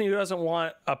 say. Disney doesn't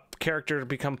want a character to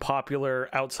become popular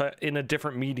outside in a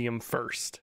different medium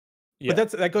first. Yeah.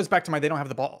 But that goes back to they don't have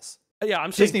the balls. Yeah,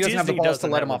 I'm saying Disney doesn't have the balls to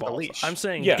let them off the balls. leash. I'm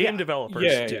saying Yeah. game Yeah.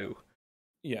 developers do.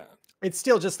 Yeah. It's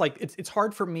still just like it's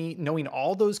hard for me knowing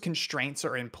all those constraints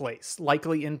are in place,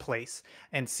 likely in place,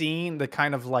 and seeing the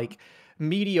kind of like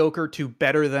mediocre to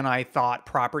better than I thought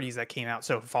properties that came out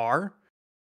so far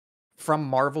from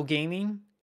Marvel Gaming.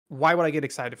 Why would I get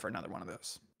excited for another one of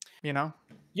those? You know?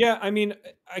 Yeah, I mean,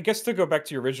 I guess to go back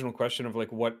to your original question of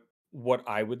like what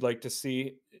I would like to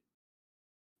see,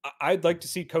 I'd like to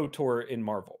see KOTOR in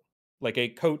Marvel, like a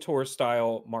KOTOR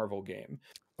style Marvel game.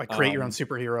 Like create your own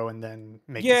superhero and then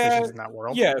make Yeah, decisions in that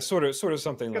world. yeah, sort of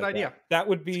something Good like idea. that. That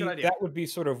would It's a good be idea.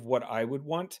 sort of what I would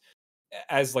want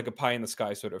as like a pie in the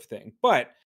sky sort of thing.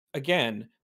 But again,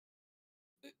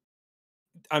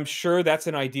 I'm sure that's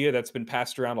an idea that's been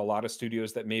passed around a lot of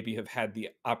studios that maybe have had the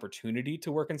opportunity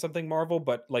to work in something Marvel,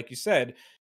 but like you said,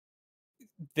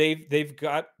 they've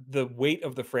got the weight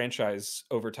of the franchise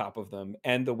over top of them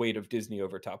and the weight of Disney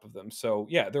over top of them. So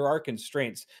yeah, there are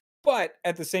constraints. But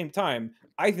at the same time,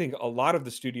 I think a lot of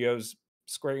the studios,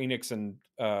 Square Enix and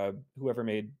whoever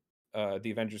made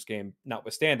the Avengers game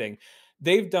notwithstanding,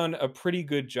 they've done a pretty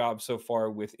good job so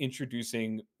far with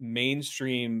introducing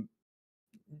mainstream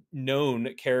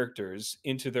known characters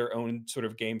into their own sort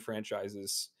of game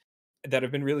franchises that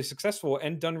have been really successful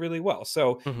and done really well.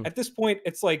 So Mhm. at this point,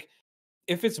 it's like,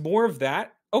 if it's more of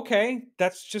that, okay,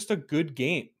 that's just a good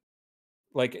game.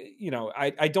 Like,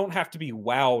 I don't have to be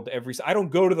wowed I don't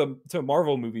go to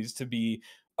Marvel movies to be,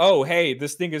 oh, hey,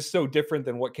 this thing is so different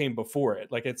than what came before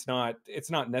it. Like, it's not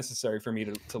necessary for me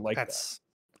to like that. That's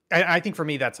I think for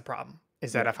me that's a problem.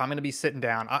 Is that Yeah. if I'm gonna be sitting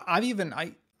down,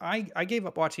 I gave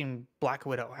up watching Black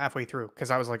Widow halfway through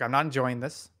because I was like, I'm not enjoying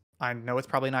this. I know it's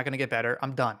probably not gonna get better.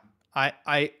 I'm done.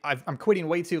 I'm quitting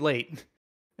way too late.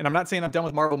 And I'm not saying I'm done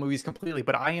with Marvel movies completely,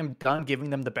 but I am done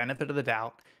giving them the benefit of the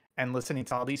doubt and listening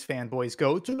to all these fanboys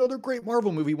go, it's another great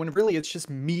Marvel movie, when really it's just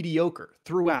mediocre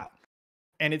throughout.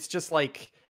 And it's just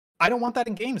like, I don't want that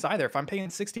in games either. If I'm paying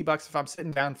 $60, if I'm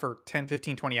sitting down for 10,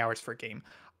 15, 20 hours for a game,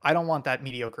 I don't want that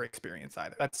mediocre experience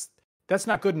either. That's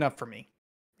not good enough for me,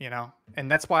 you know? And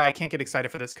that's why I can't get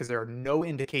excited for this, because there are no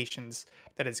indications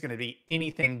that it's going to be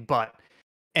anything but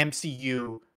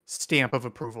MCU stamp of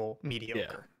approval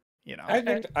mediocre. You know,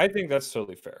 I think that's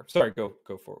totally fair. Sorry, go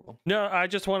forward. Will. No, I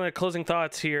just wanted closing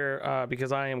thoughts here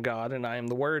because I am God and I am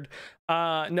the Word.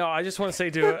 No, I just want to say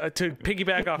to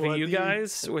piggyback off of you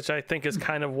guys, which I think is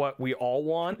kind of what we all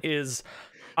want, is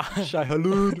Shai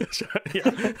Halud. Yeah.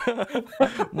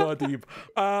 Muad'Dib.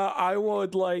 I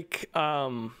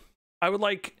would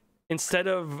like instead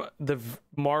of the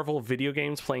Marvel video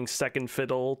games playing second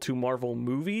fiddle to Marvel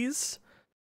movies,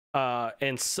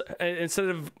 instead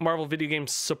of Marvel video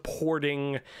games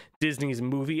supporting Disney's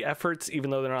movie efforts, even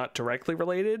though they're not directly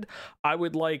related, I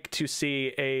would like to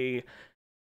see a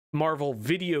Marvel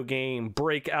video game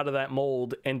break out of that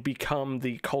mold and become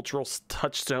the cultural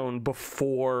touchstone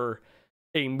before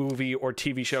a movie or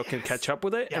TV show can catch up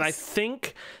with it. Yes. And I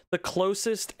think the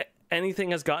closest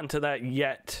anything has gotten to that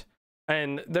yet,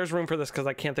 and there's room for this because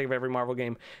I can't think of every Marvel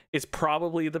game, is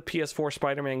probably the PS4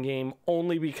 Spider-Man game,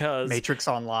 only because Matrix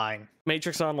Online.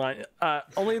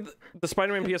 Only the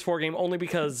Spider-Man PS4 game, only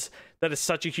because that is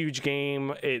such a huge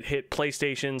game. It hit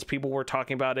PlayStations, people were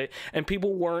talking about it, and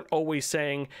people weren't always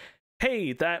saying,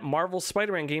 hey, that Marvel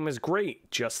Spider-Man game is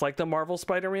great, just like the Marvel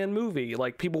Spider-Man movie.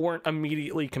 Like, people weren't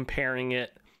immediately comparing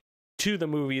it to the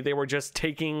movie. They were just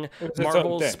taking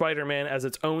Marvel's Spider-Man as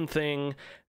its own thing.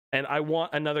 And I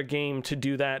want another game to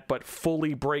do that, but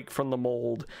fully break from the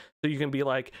mold. So you can be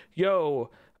like, yo,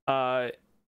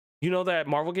 you know that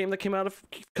Marvel game that came out a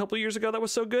couple years ago that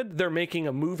was so good? They're making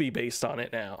a movie based on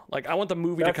it now. Like, I want the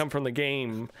movie to come from the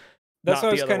game. That's what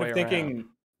I was kind of thinking.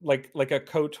 Like a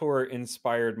KOTOR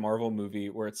inspired Marvel movie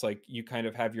where it's like you kind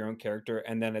of have your own character,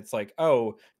 and then it's like,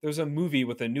 oh, there's a movie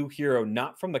with a new hero,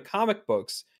 not from the comic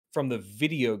books, from the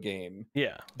video game.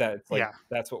 Yeah. That's like,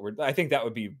 that's what I think that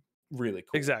would be really cool.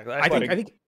 Exactly. I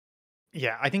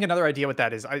think another idea with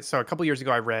that is, so a couple years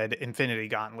ago I read Infinity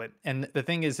Gauntlet, and the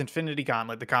thing is, Infinity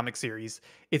Gauntlet, the comic series,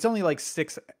 it's only like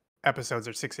 6 episodes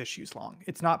or 6 issues long.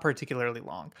 It's not particularly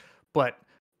long, but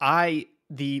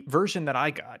the version that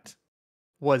I got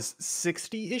was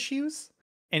 60 issues.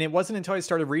 And it wasn't until I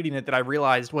started reading it that I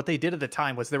realized what they did at the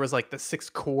time was there was like the 6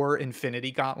 core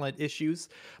Infinity Gauntlet issues.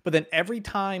 But then every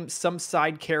time some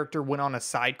side character went on a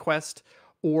side quest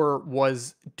or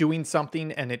was doing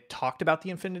something and it talked about the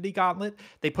Infinity Gauntlet,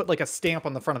 they put like a stamp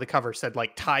on the front of the cover, said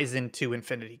like ties into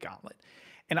Infinity Gauntlet.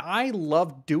 And I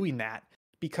loved doing that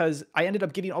because I ended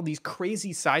up getting all these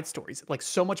crazy side stories, like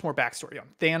so much more backstory on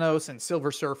Thanos and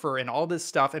Silver Surfer and all this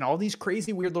stuff and all these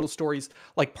crazy weird little stories.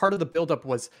 Like, part of the buildup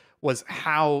was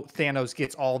how Thanos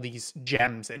gets all these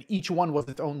gems, and each one was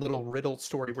its own little riddle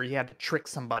story where he had to trick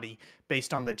somebody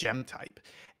based on the gem type.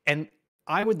 And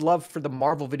I would love for the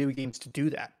Marvel video games to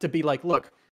do that, to be like,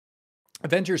 look,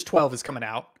 Avengers 12 is coming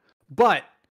out, but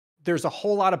there's a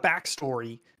whole lot of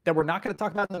backstory that we're not going to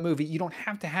talk about in the movie. You don't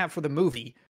have to have for the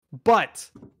movie, but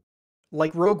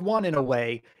like Rogue One in a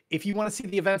way, if you want to see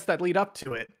the events that lead up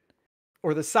to it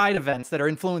or the side events that are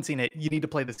influencing it, you need to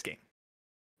play this game.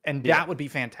 And that would be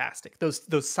fantastic.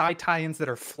 Those side tie-ins that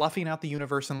are fluffing out the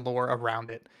universe and lore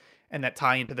around it and that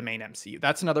tie into the main MCU.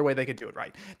 That's another way they could do it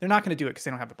right. They're not going to do it because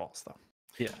they don't have the balls, though.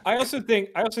 Yeah. I also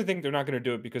think they're not going to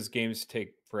do it because games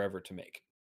take forever to make.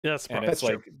 Yes, and That's it's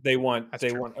like true. they want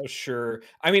a sure.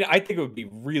 I mean, I think it would be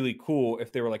really cool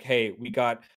if they were like, hey, we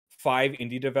got 5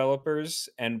 indie developers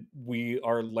and we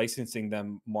are licensing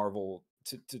them Marvel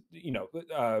to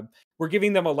we're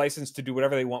giving them a license to do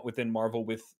whatever they want within Marvel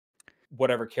with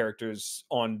whatever characters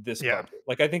on this Yeah. budget.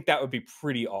 Like, I think that would be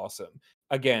pretty awesome.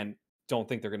 Again, don't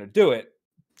think they're going to do it,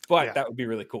 but Yeah. that would be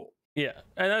really cool. Yeah,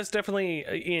 and that's definitely,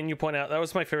 Ian, you point out, that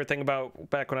was my favorite thing about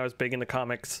back when I was big into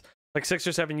comics, like 6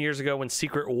 or 7 years ago when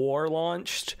Secret War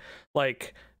launched,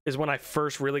 like, is when I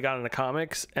first really got into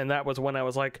comics, and that was when I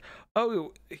was like,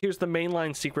 oh, here's the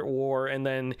mainline Secret War, and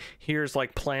then here's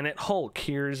like Planet Hulk,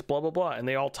 here's blah blah blah, and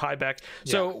they all tie back.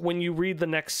 So when you read the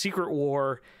next Secret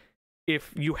War,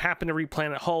 if you happen to read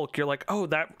Planet Hulk, you're like, oh,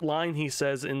 that line he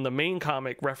says in the main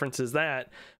comic references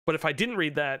that, but if I didn't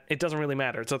read that, it doesn't really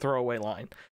matter, it's a throwaway line.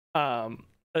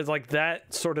 It's like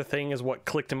that sort of thing is what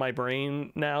clicked in my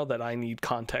brain now, that I need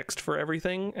context for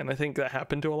everything, and I think that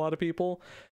happened to a lot of people.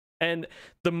 And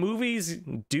the movies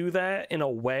do that in a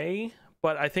way,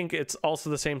 but I think it's also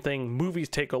the same thing. Movies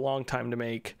take a long time to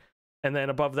make, and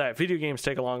then above that, video games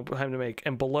take a long time to make,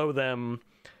 and below them,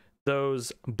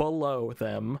 those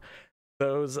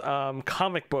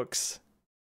comic books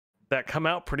that come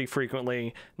out pretty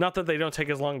frequently, not that they don't take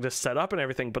as long to set up and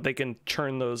everything, but they can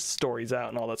churn those stories out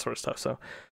and all that sort of stuff. So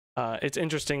it's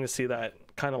interesting to see that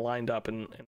kind of lined up and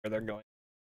where they're going.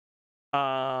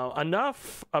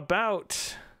 Enough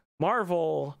about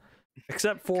Marvel,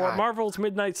 except for Marvel's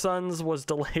Midnight Suns was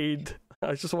delayed.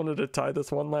 I just wanted to tie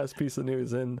this one last piece of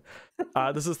news in.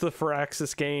 This is the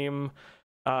Firaxis game.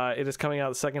 It is coming out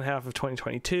the second half of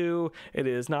 2022. It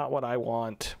is not what I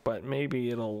want, but maybe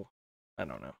it'll, I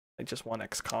don't know. I just want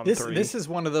XCOM 3. This is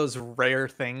one of those rare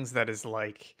things that is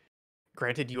like,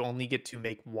 granted, you only get to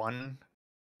make one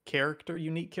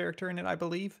unique character in it, I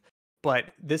believe.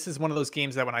 But this is one of those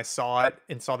games that when I saw it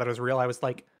and saw that it was real, I was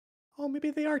like, oh,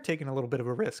 maybe they are taking a little bit of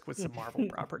a risk with some Marvel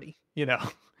property. You know,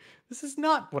 this is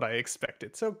not what I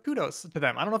expected. So kudos to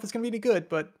them. I don't know if it's going to be any good,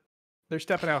 but they're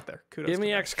stepping out there. Kudos. Give me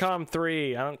to them. XCOM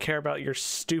 3. I don't care about your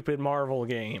stupid Marvel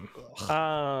game.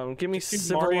 Give me Just do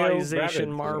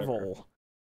Civilization Mario Rabbids or Marvel.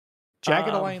 Jagged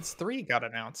Alliance 3 got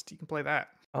announced. You can play that.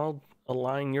 I'll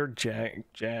align your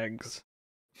Jags.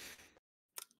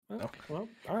 Oh, well,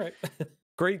 all right.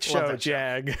 Great Love show, that show.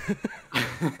 Jag.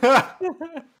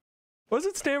 What does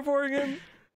it stand for again?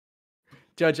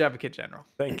 Judge Advocate General.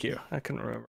 Thank you. I couldn't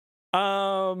remember.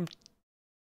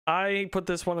 I put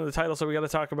this one in the title, so we got to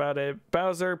talk about it.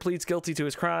 Bowser pleads guilty to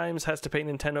his crimes, has to pay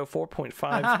Nintendo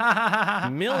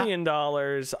 $4.5 million.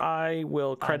 I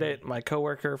will credit my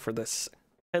coworker for this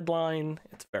headline.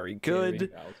 It's very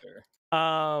good.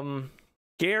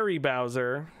 Gary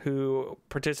Bowser, who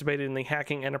participated in the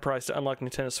hacking enterprise to unlock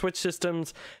Nintendo Switch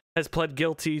systems, has pled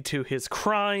guilty to his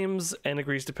crimes and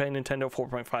agrees to pay Nintendo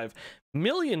 $4.5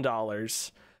 million.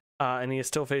 And he is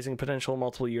still facing potential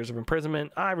multiple years of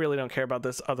imprisonment. I really don't care about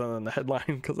this other than the headline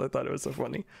because I thought it was so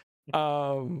funny.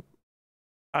 I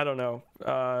don't know.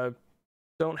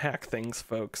 Don't hack things,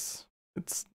 folks.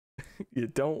 You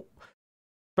don't.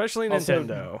 Especially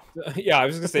Nintendo. Also, yeah, I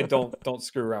was gonna say don't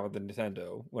screw around with the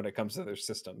Nintendo when it comes to their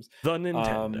systems. The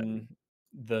Nintendo.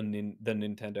 The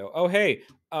Nintendo. Oh hey,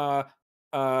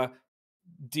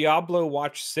 Diablo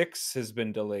Watch 6 has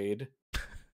been delayed.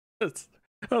 That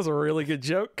was a really good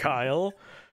joke, Kyle.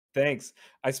 Thanks.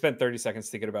 I spent 30 seconds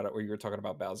thinking about it where you were talking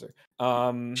about Bowser.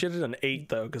 Should have done 8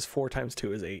 though, because 4 times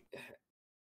 2 is 8.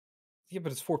 Yeah,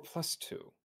 but it's 4 plus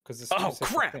 2. Oh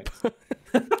crap!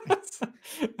 It's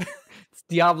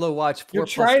Diablo Watch 4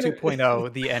 plus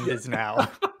 2.0. The end is now.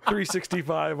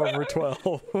 365 over 12.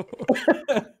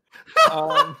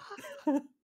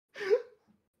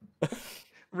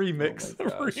 Remix.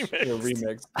 Oh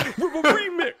remix.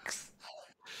 Remix.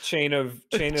 Chain of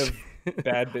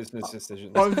bad business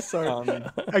decisions. Oh, I'm sorry.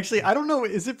 Actually, I don't know.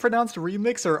 Is it pronounced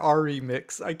remix or R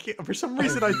remix? I can't. For some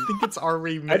reason, I think it's R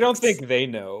remix. I don't think they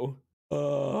know.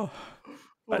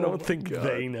 I don't think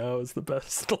they know is the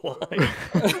best line.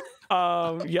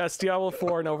 Yes, Diablo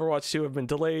 4 and Overwatch 2 have been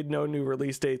delayed. No new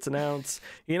release dates announced.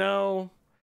 You know,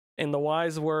 in the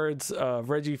wise words of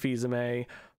Reggie Fils-Aimé,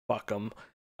 fuck them.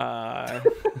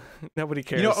 Nobody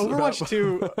cares. You know, Overwatch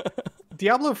 2,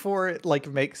 Diablo 4 like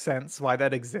makes sense why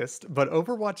that exists, but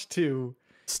Overwatch 2,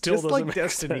 still just doesn't like make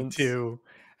Destiny sense. 2,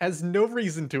 has no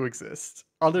reason to exist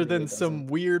other than some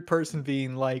weird person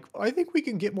being like, I think we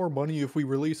can get more money if we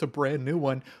release a brand new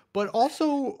one, but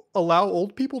also allow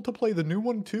old people to play the new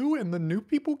one too, and the new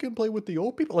people can play with the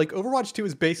old people. Like Overwatch 2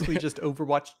 is basically just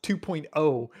Overwatch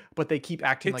 2.0, but they keep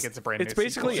acting like it's a brand new. It's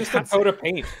basically just a coat of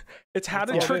paint. It's how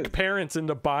to trick parents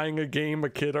into buying a game a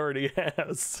kid already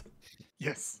has.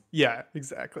 Yes. Yeah,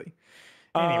 exactly.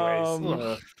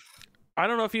 Anyways, I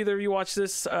don't know if either of you watched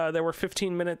this. There were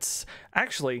 15 minutes,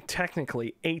 actually,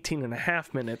 technically 18 and a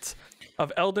half minutes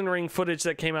of Elden Ring footage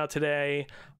that came out today.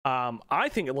 I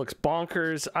think it looks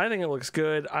bonkers. I think it looks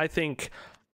good. I think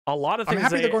a lot of things. I'm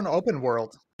happy they're going to open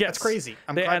world. Yes, that's crazy.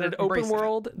 They added open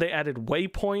world. They added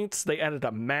waypoints. They added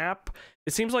a map.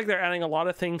 It seems like they're adding a lot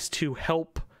of things to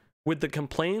help with the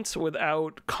complaints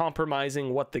without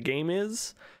compromising what the game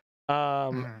is.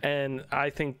 And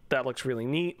I think that looks really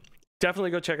neat.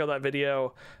 Definitely go check out that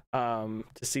video to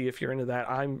see if you're into that.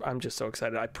 I'm just so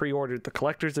excited. I pre-ordered the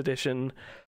collector's edition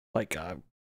like a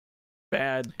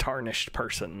bad tarnished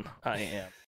person I am. I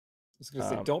was gonna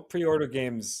say, don't pre-order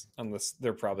games unless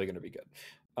they're probably going to be good.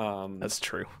 That's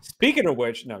true. Speaking of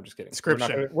which, no, I'm just kidding.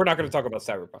 We're not going to talk about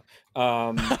Cyberpunk.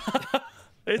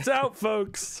 It's out,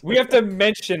 folks. We have to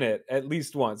mention it at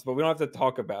least once, but we don't have to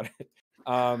talk about it.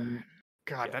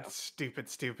 God, that's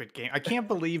stupid game. I can't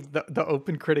believe the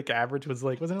open critic average was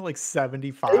like, wasn't it like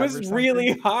 75? It was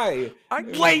really high.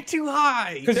 Way too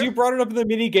high. Because you brought it up in the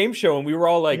mini game show, and we were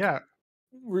all like, yeah.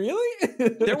 Really?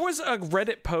 There was a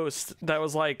Reddit post that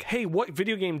was like, hey, what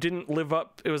video game didn't live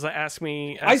up? It was like, ask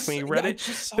me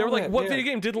Reddit. They were like, what video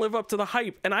game didn't live up to the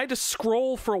hype? And I had to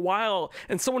scroll for a while,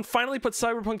 and someone finally put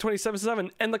Cyberpunk 2077,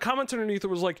 and the comment underneath it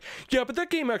was like, yeah, but that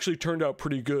game actually turned out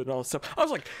pretty good and all that stuff. I was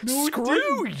like,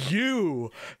 screw you.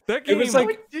 That game is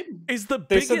the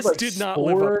biggest, like, did not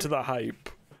live up to the hype.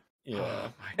 Yeah.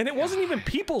 And it wasn't even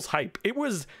people's hype. It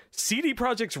was CD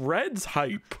Projekt Red's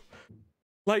hype.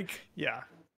 Like, yeah.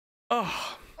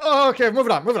 Oh, okay.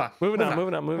 Moving on.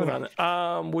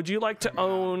 Would you like to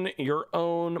own your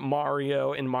own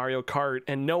Mario in Mario Kart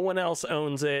and no one else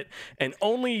owns it, and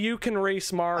only you can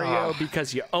race Mario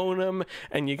because you own him,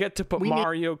 and you get to put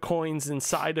Mario coins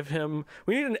inside of him?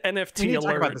 We need an NFT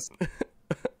alert. Talk about this.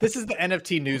 This is the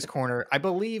NFT news corner, I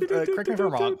believe. Correct me if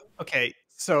I'm wrong. Okay,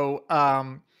 so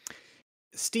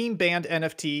Steam banned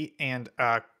NFT and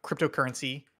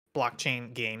cryptocurrency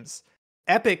blockchain games.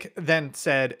 Epic then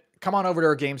said, come on over to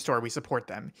our game store. We support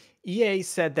them. EA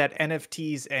said that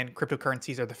NFTs and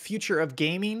cryptocurrencies are the future of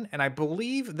gaming. And I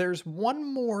believe there's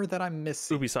one more that I'm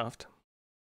missing. Ubisoft.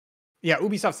 Yeah,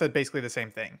 Ubisoft said basically the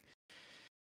same thing.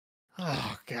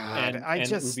 Oh, God. And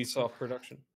Ubisoft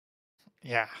production.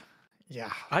 Yeah.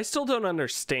 Yeah. I still don't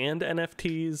understand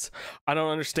NFTs. I don't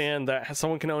understand that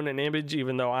someone can own an image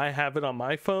even though I have it on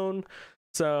my phone.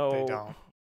 So they don't.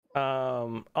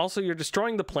 Also, you're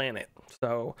destroying the planet,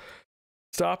 so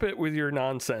stop it with your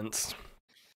nonsense.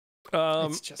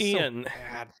 It's just Ian, so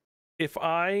bad. If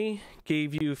I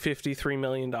gave you $53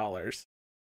 million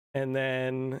and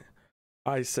then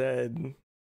I said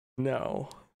no,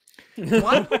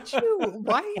 why would you?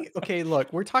 Why? Okay,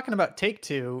 look, we're talking about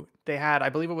Take-Two. They had, I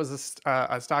believe it was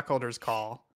a stockholders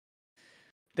call.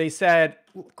 They said,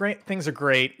 "Great, things are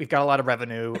great. We've got a lot of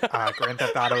revenue. Grand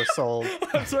Theft Auto sold."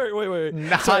 I'm sorry. Wait.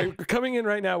 Sorry, coming in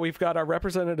right now. We've got our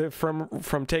representative from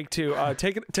Take-Two.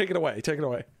 Take it away. Take it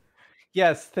away.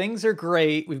 Yes, things are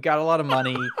great. We've got a lot of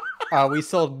money. We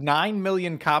sold 9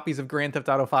 million copies of Grand Theft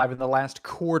Auto 5 in the last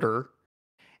quarter,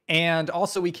 and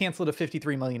also we canceled a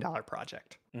 $53 million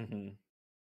project. Mm-hmm.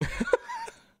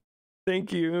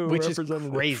 Thank you, which is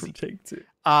crazy. From Take-Two.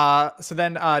 So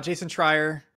then Jason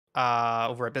Schreier,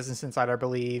 over at Business Insider, I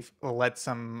believe, let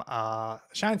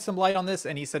shine some light on this,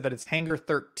 and he said that it's Hangar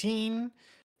 13,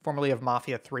 formerly of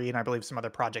Mafia 3, and I believe some other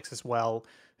projects as well,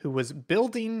 who was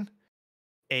building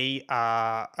a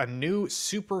new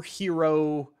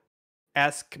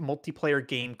superhero-esque multiplayer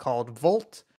game called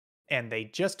Volt, and they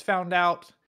just found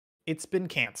out it's been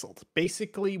canceled.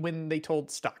 Basically, when they told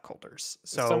stockholders.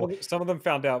 So some of them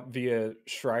found out via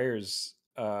Schreier's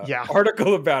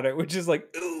article about it, which is like,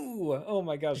 ooh, oh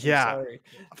my gosh, I'm sorry.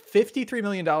 $53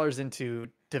 million into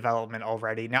development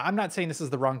already. Now, I'm not saying this is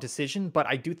the wrong decision, but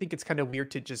I do think it's kind of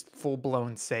weird to just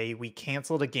full-blown say we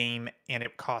canceled a game and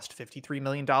it cost $53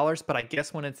 million, but I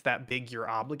guess when it's that big, you're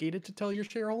obligated to tell your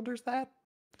shareholders that.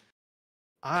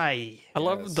 I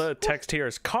love the text here.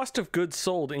 Cost of goods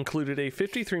sold included a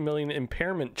 $53 million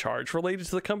impairment charge related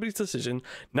to the company's decision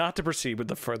not to proceed with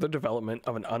the further development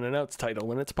of an unannounced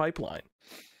title in its pipeline.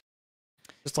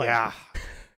 Just like,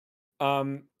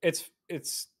 it's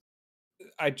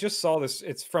I just saw this.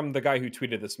 It's from the guy who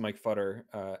tweeted this, Mike Futter,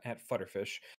 at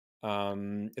Futterfish.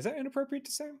 Is that inappropriate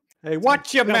to say? Hey,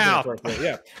 watch your mouth.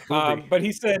 Yeah. But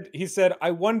he said,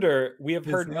 I wonder, we have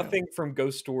heard nothing from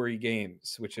Ghost Story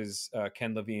Games, which is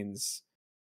Ken Levine's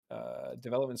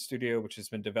development studio, which has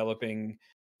been developing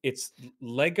its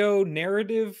Lego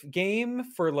narrative game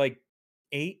for like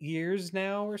 8 years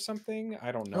now or something.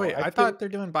 I don't know. Wait, I thought they're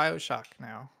doing BioShock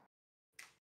now.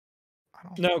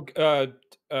 No,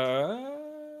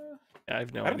 I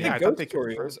have no I don't idea. think I thought Ghost they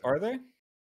Story confirmed. was, are they?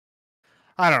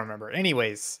 I don't remember.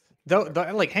 Anyways,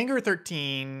 like Hangar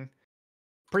 13,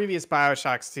 previous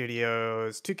BioShock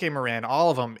studios, 2K Marin, all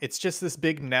of them. It's just this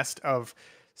big nest of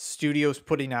studios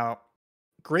putting out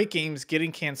great games,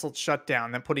 getting canceled, shut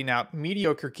down, then putting out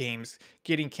mediocre games,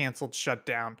 getting canceled, shut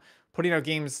down, putting out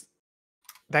games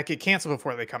that get canceled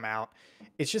before they come out.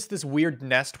 It's just this weird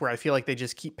nest where I feel like they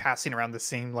just keep passing around the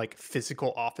same like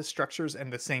physical office structures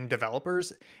and the same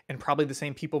developers and probably the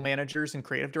same people managers and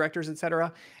creative directors,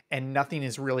 etc. And nothing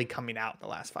is really coming out in the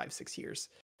last 5-6 years.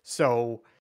 So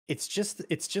it's just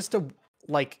a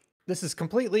like this is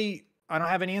completely, I don't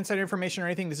have any insider information or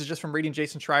anything. This is just from reading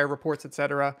Jason Schreier reports,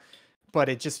 etc. But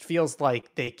it just feels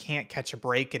like they can't catch a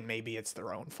break and maybe it's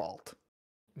their own fault.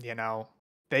 You know?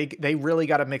 They really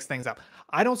got to mix things up.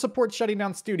 I don't support shutting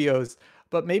down studios,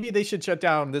 but maybe they should shut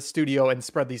down this studio and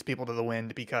spread these people to the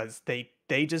wind because they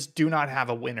just do not have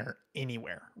a winner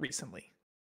anywhere recently.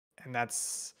 And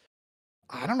that's,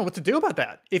 I don't know what to do about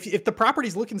that. If the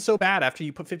property's looking so bad after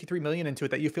you put 53 million into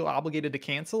it that you feel obligated to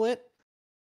cancel it,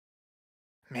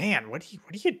 man, what do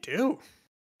you do?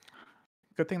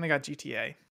 Good thing they got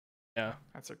GTA. Yeah,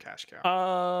 that's their cash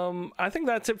cow. I think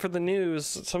that's it for the news.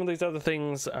 Some of these other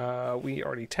things we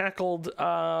already tackled.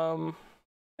 I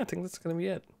think that's gonna be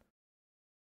it.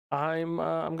 I'm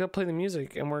gonna play the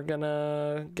music and we're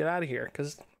gonna get out of here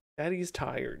because Daddy's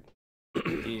tired.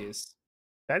 Yes.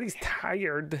 Daddy's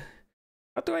tired.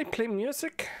 How do I play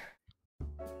music?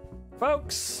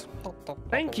 Folks,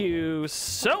 thank you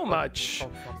so much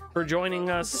for joining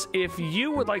us. If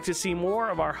you would like to see more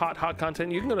of our hot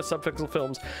content, you can go to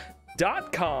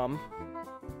subpixelfilms.com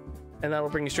and that'll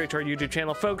bring you straight to our YouTube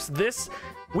channel. Folks, this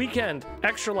weekend,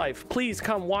 Extra Life, please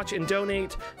come watch and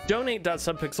donate.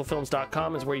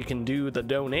 Donate.subpixelfilms.com is where you can do the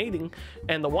donating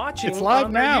and the watching. It's live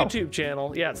on now. our YouTube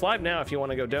channel. Yeah, it's live now if you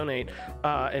want to go donate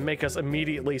and make us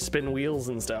immediately spin wheels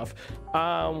and stuff.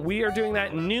 We are doing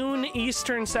that noon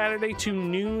Eastern Saturday to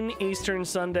noon Eastern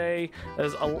Sunday.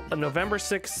 As November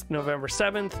 6th, November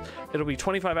 7th. It'll be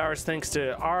 25 hours thanks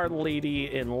to Our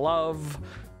Lady in Love.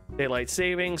 Daylight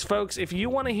Savings. Folks, if you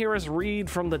want to hear us read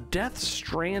from the Death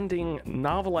Stranding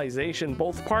novelization,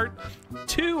 both part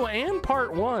 2 and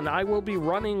part 1, I will be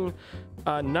running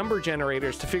number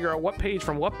generators to figure out what page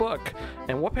from what book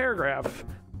and what paragraph.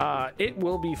 It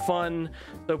will be fun,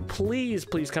 so please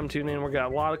come tune in. We've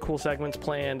got a lot of cool segments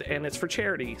planned and it's for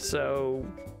charity, so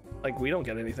like we don't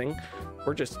get anything,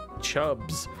 we're just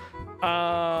chubs.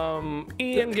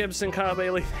 Ian Gibson, Kyle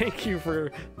Bailey, thank you for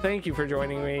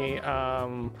joining me.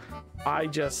 I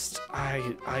just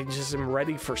am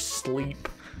ready for sleep.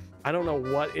 I don't know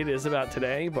what it is about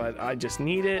today, but I just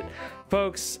need it.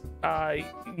 Folks, thank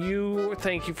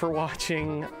you for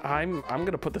watching. I'm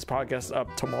gonna put this podcast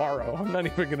up tomorrow. I'm not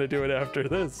even gonna do it after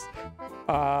this.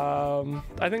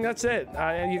 I think that's it.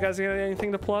 You guys got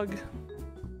anything to plug?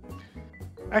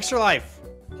 Extra Life,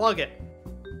 plug it.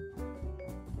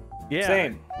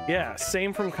 Yeah,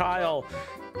 same from Kyle.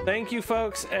 Thank you,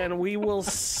 folks, and we will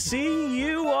see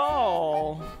you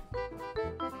all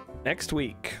next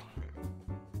week.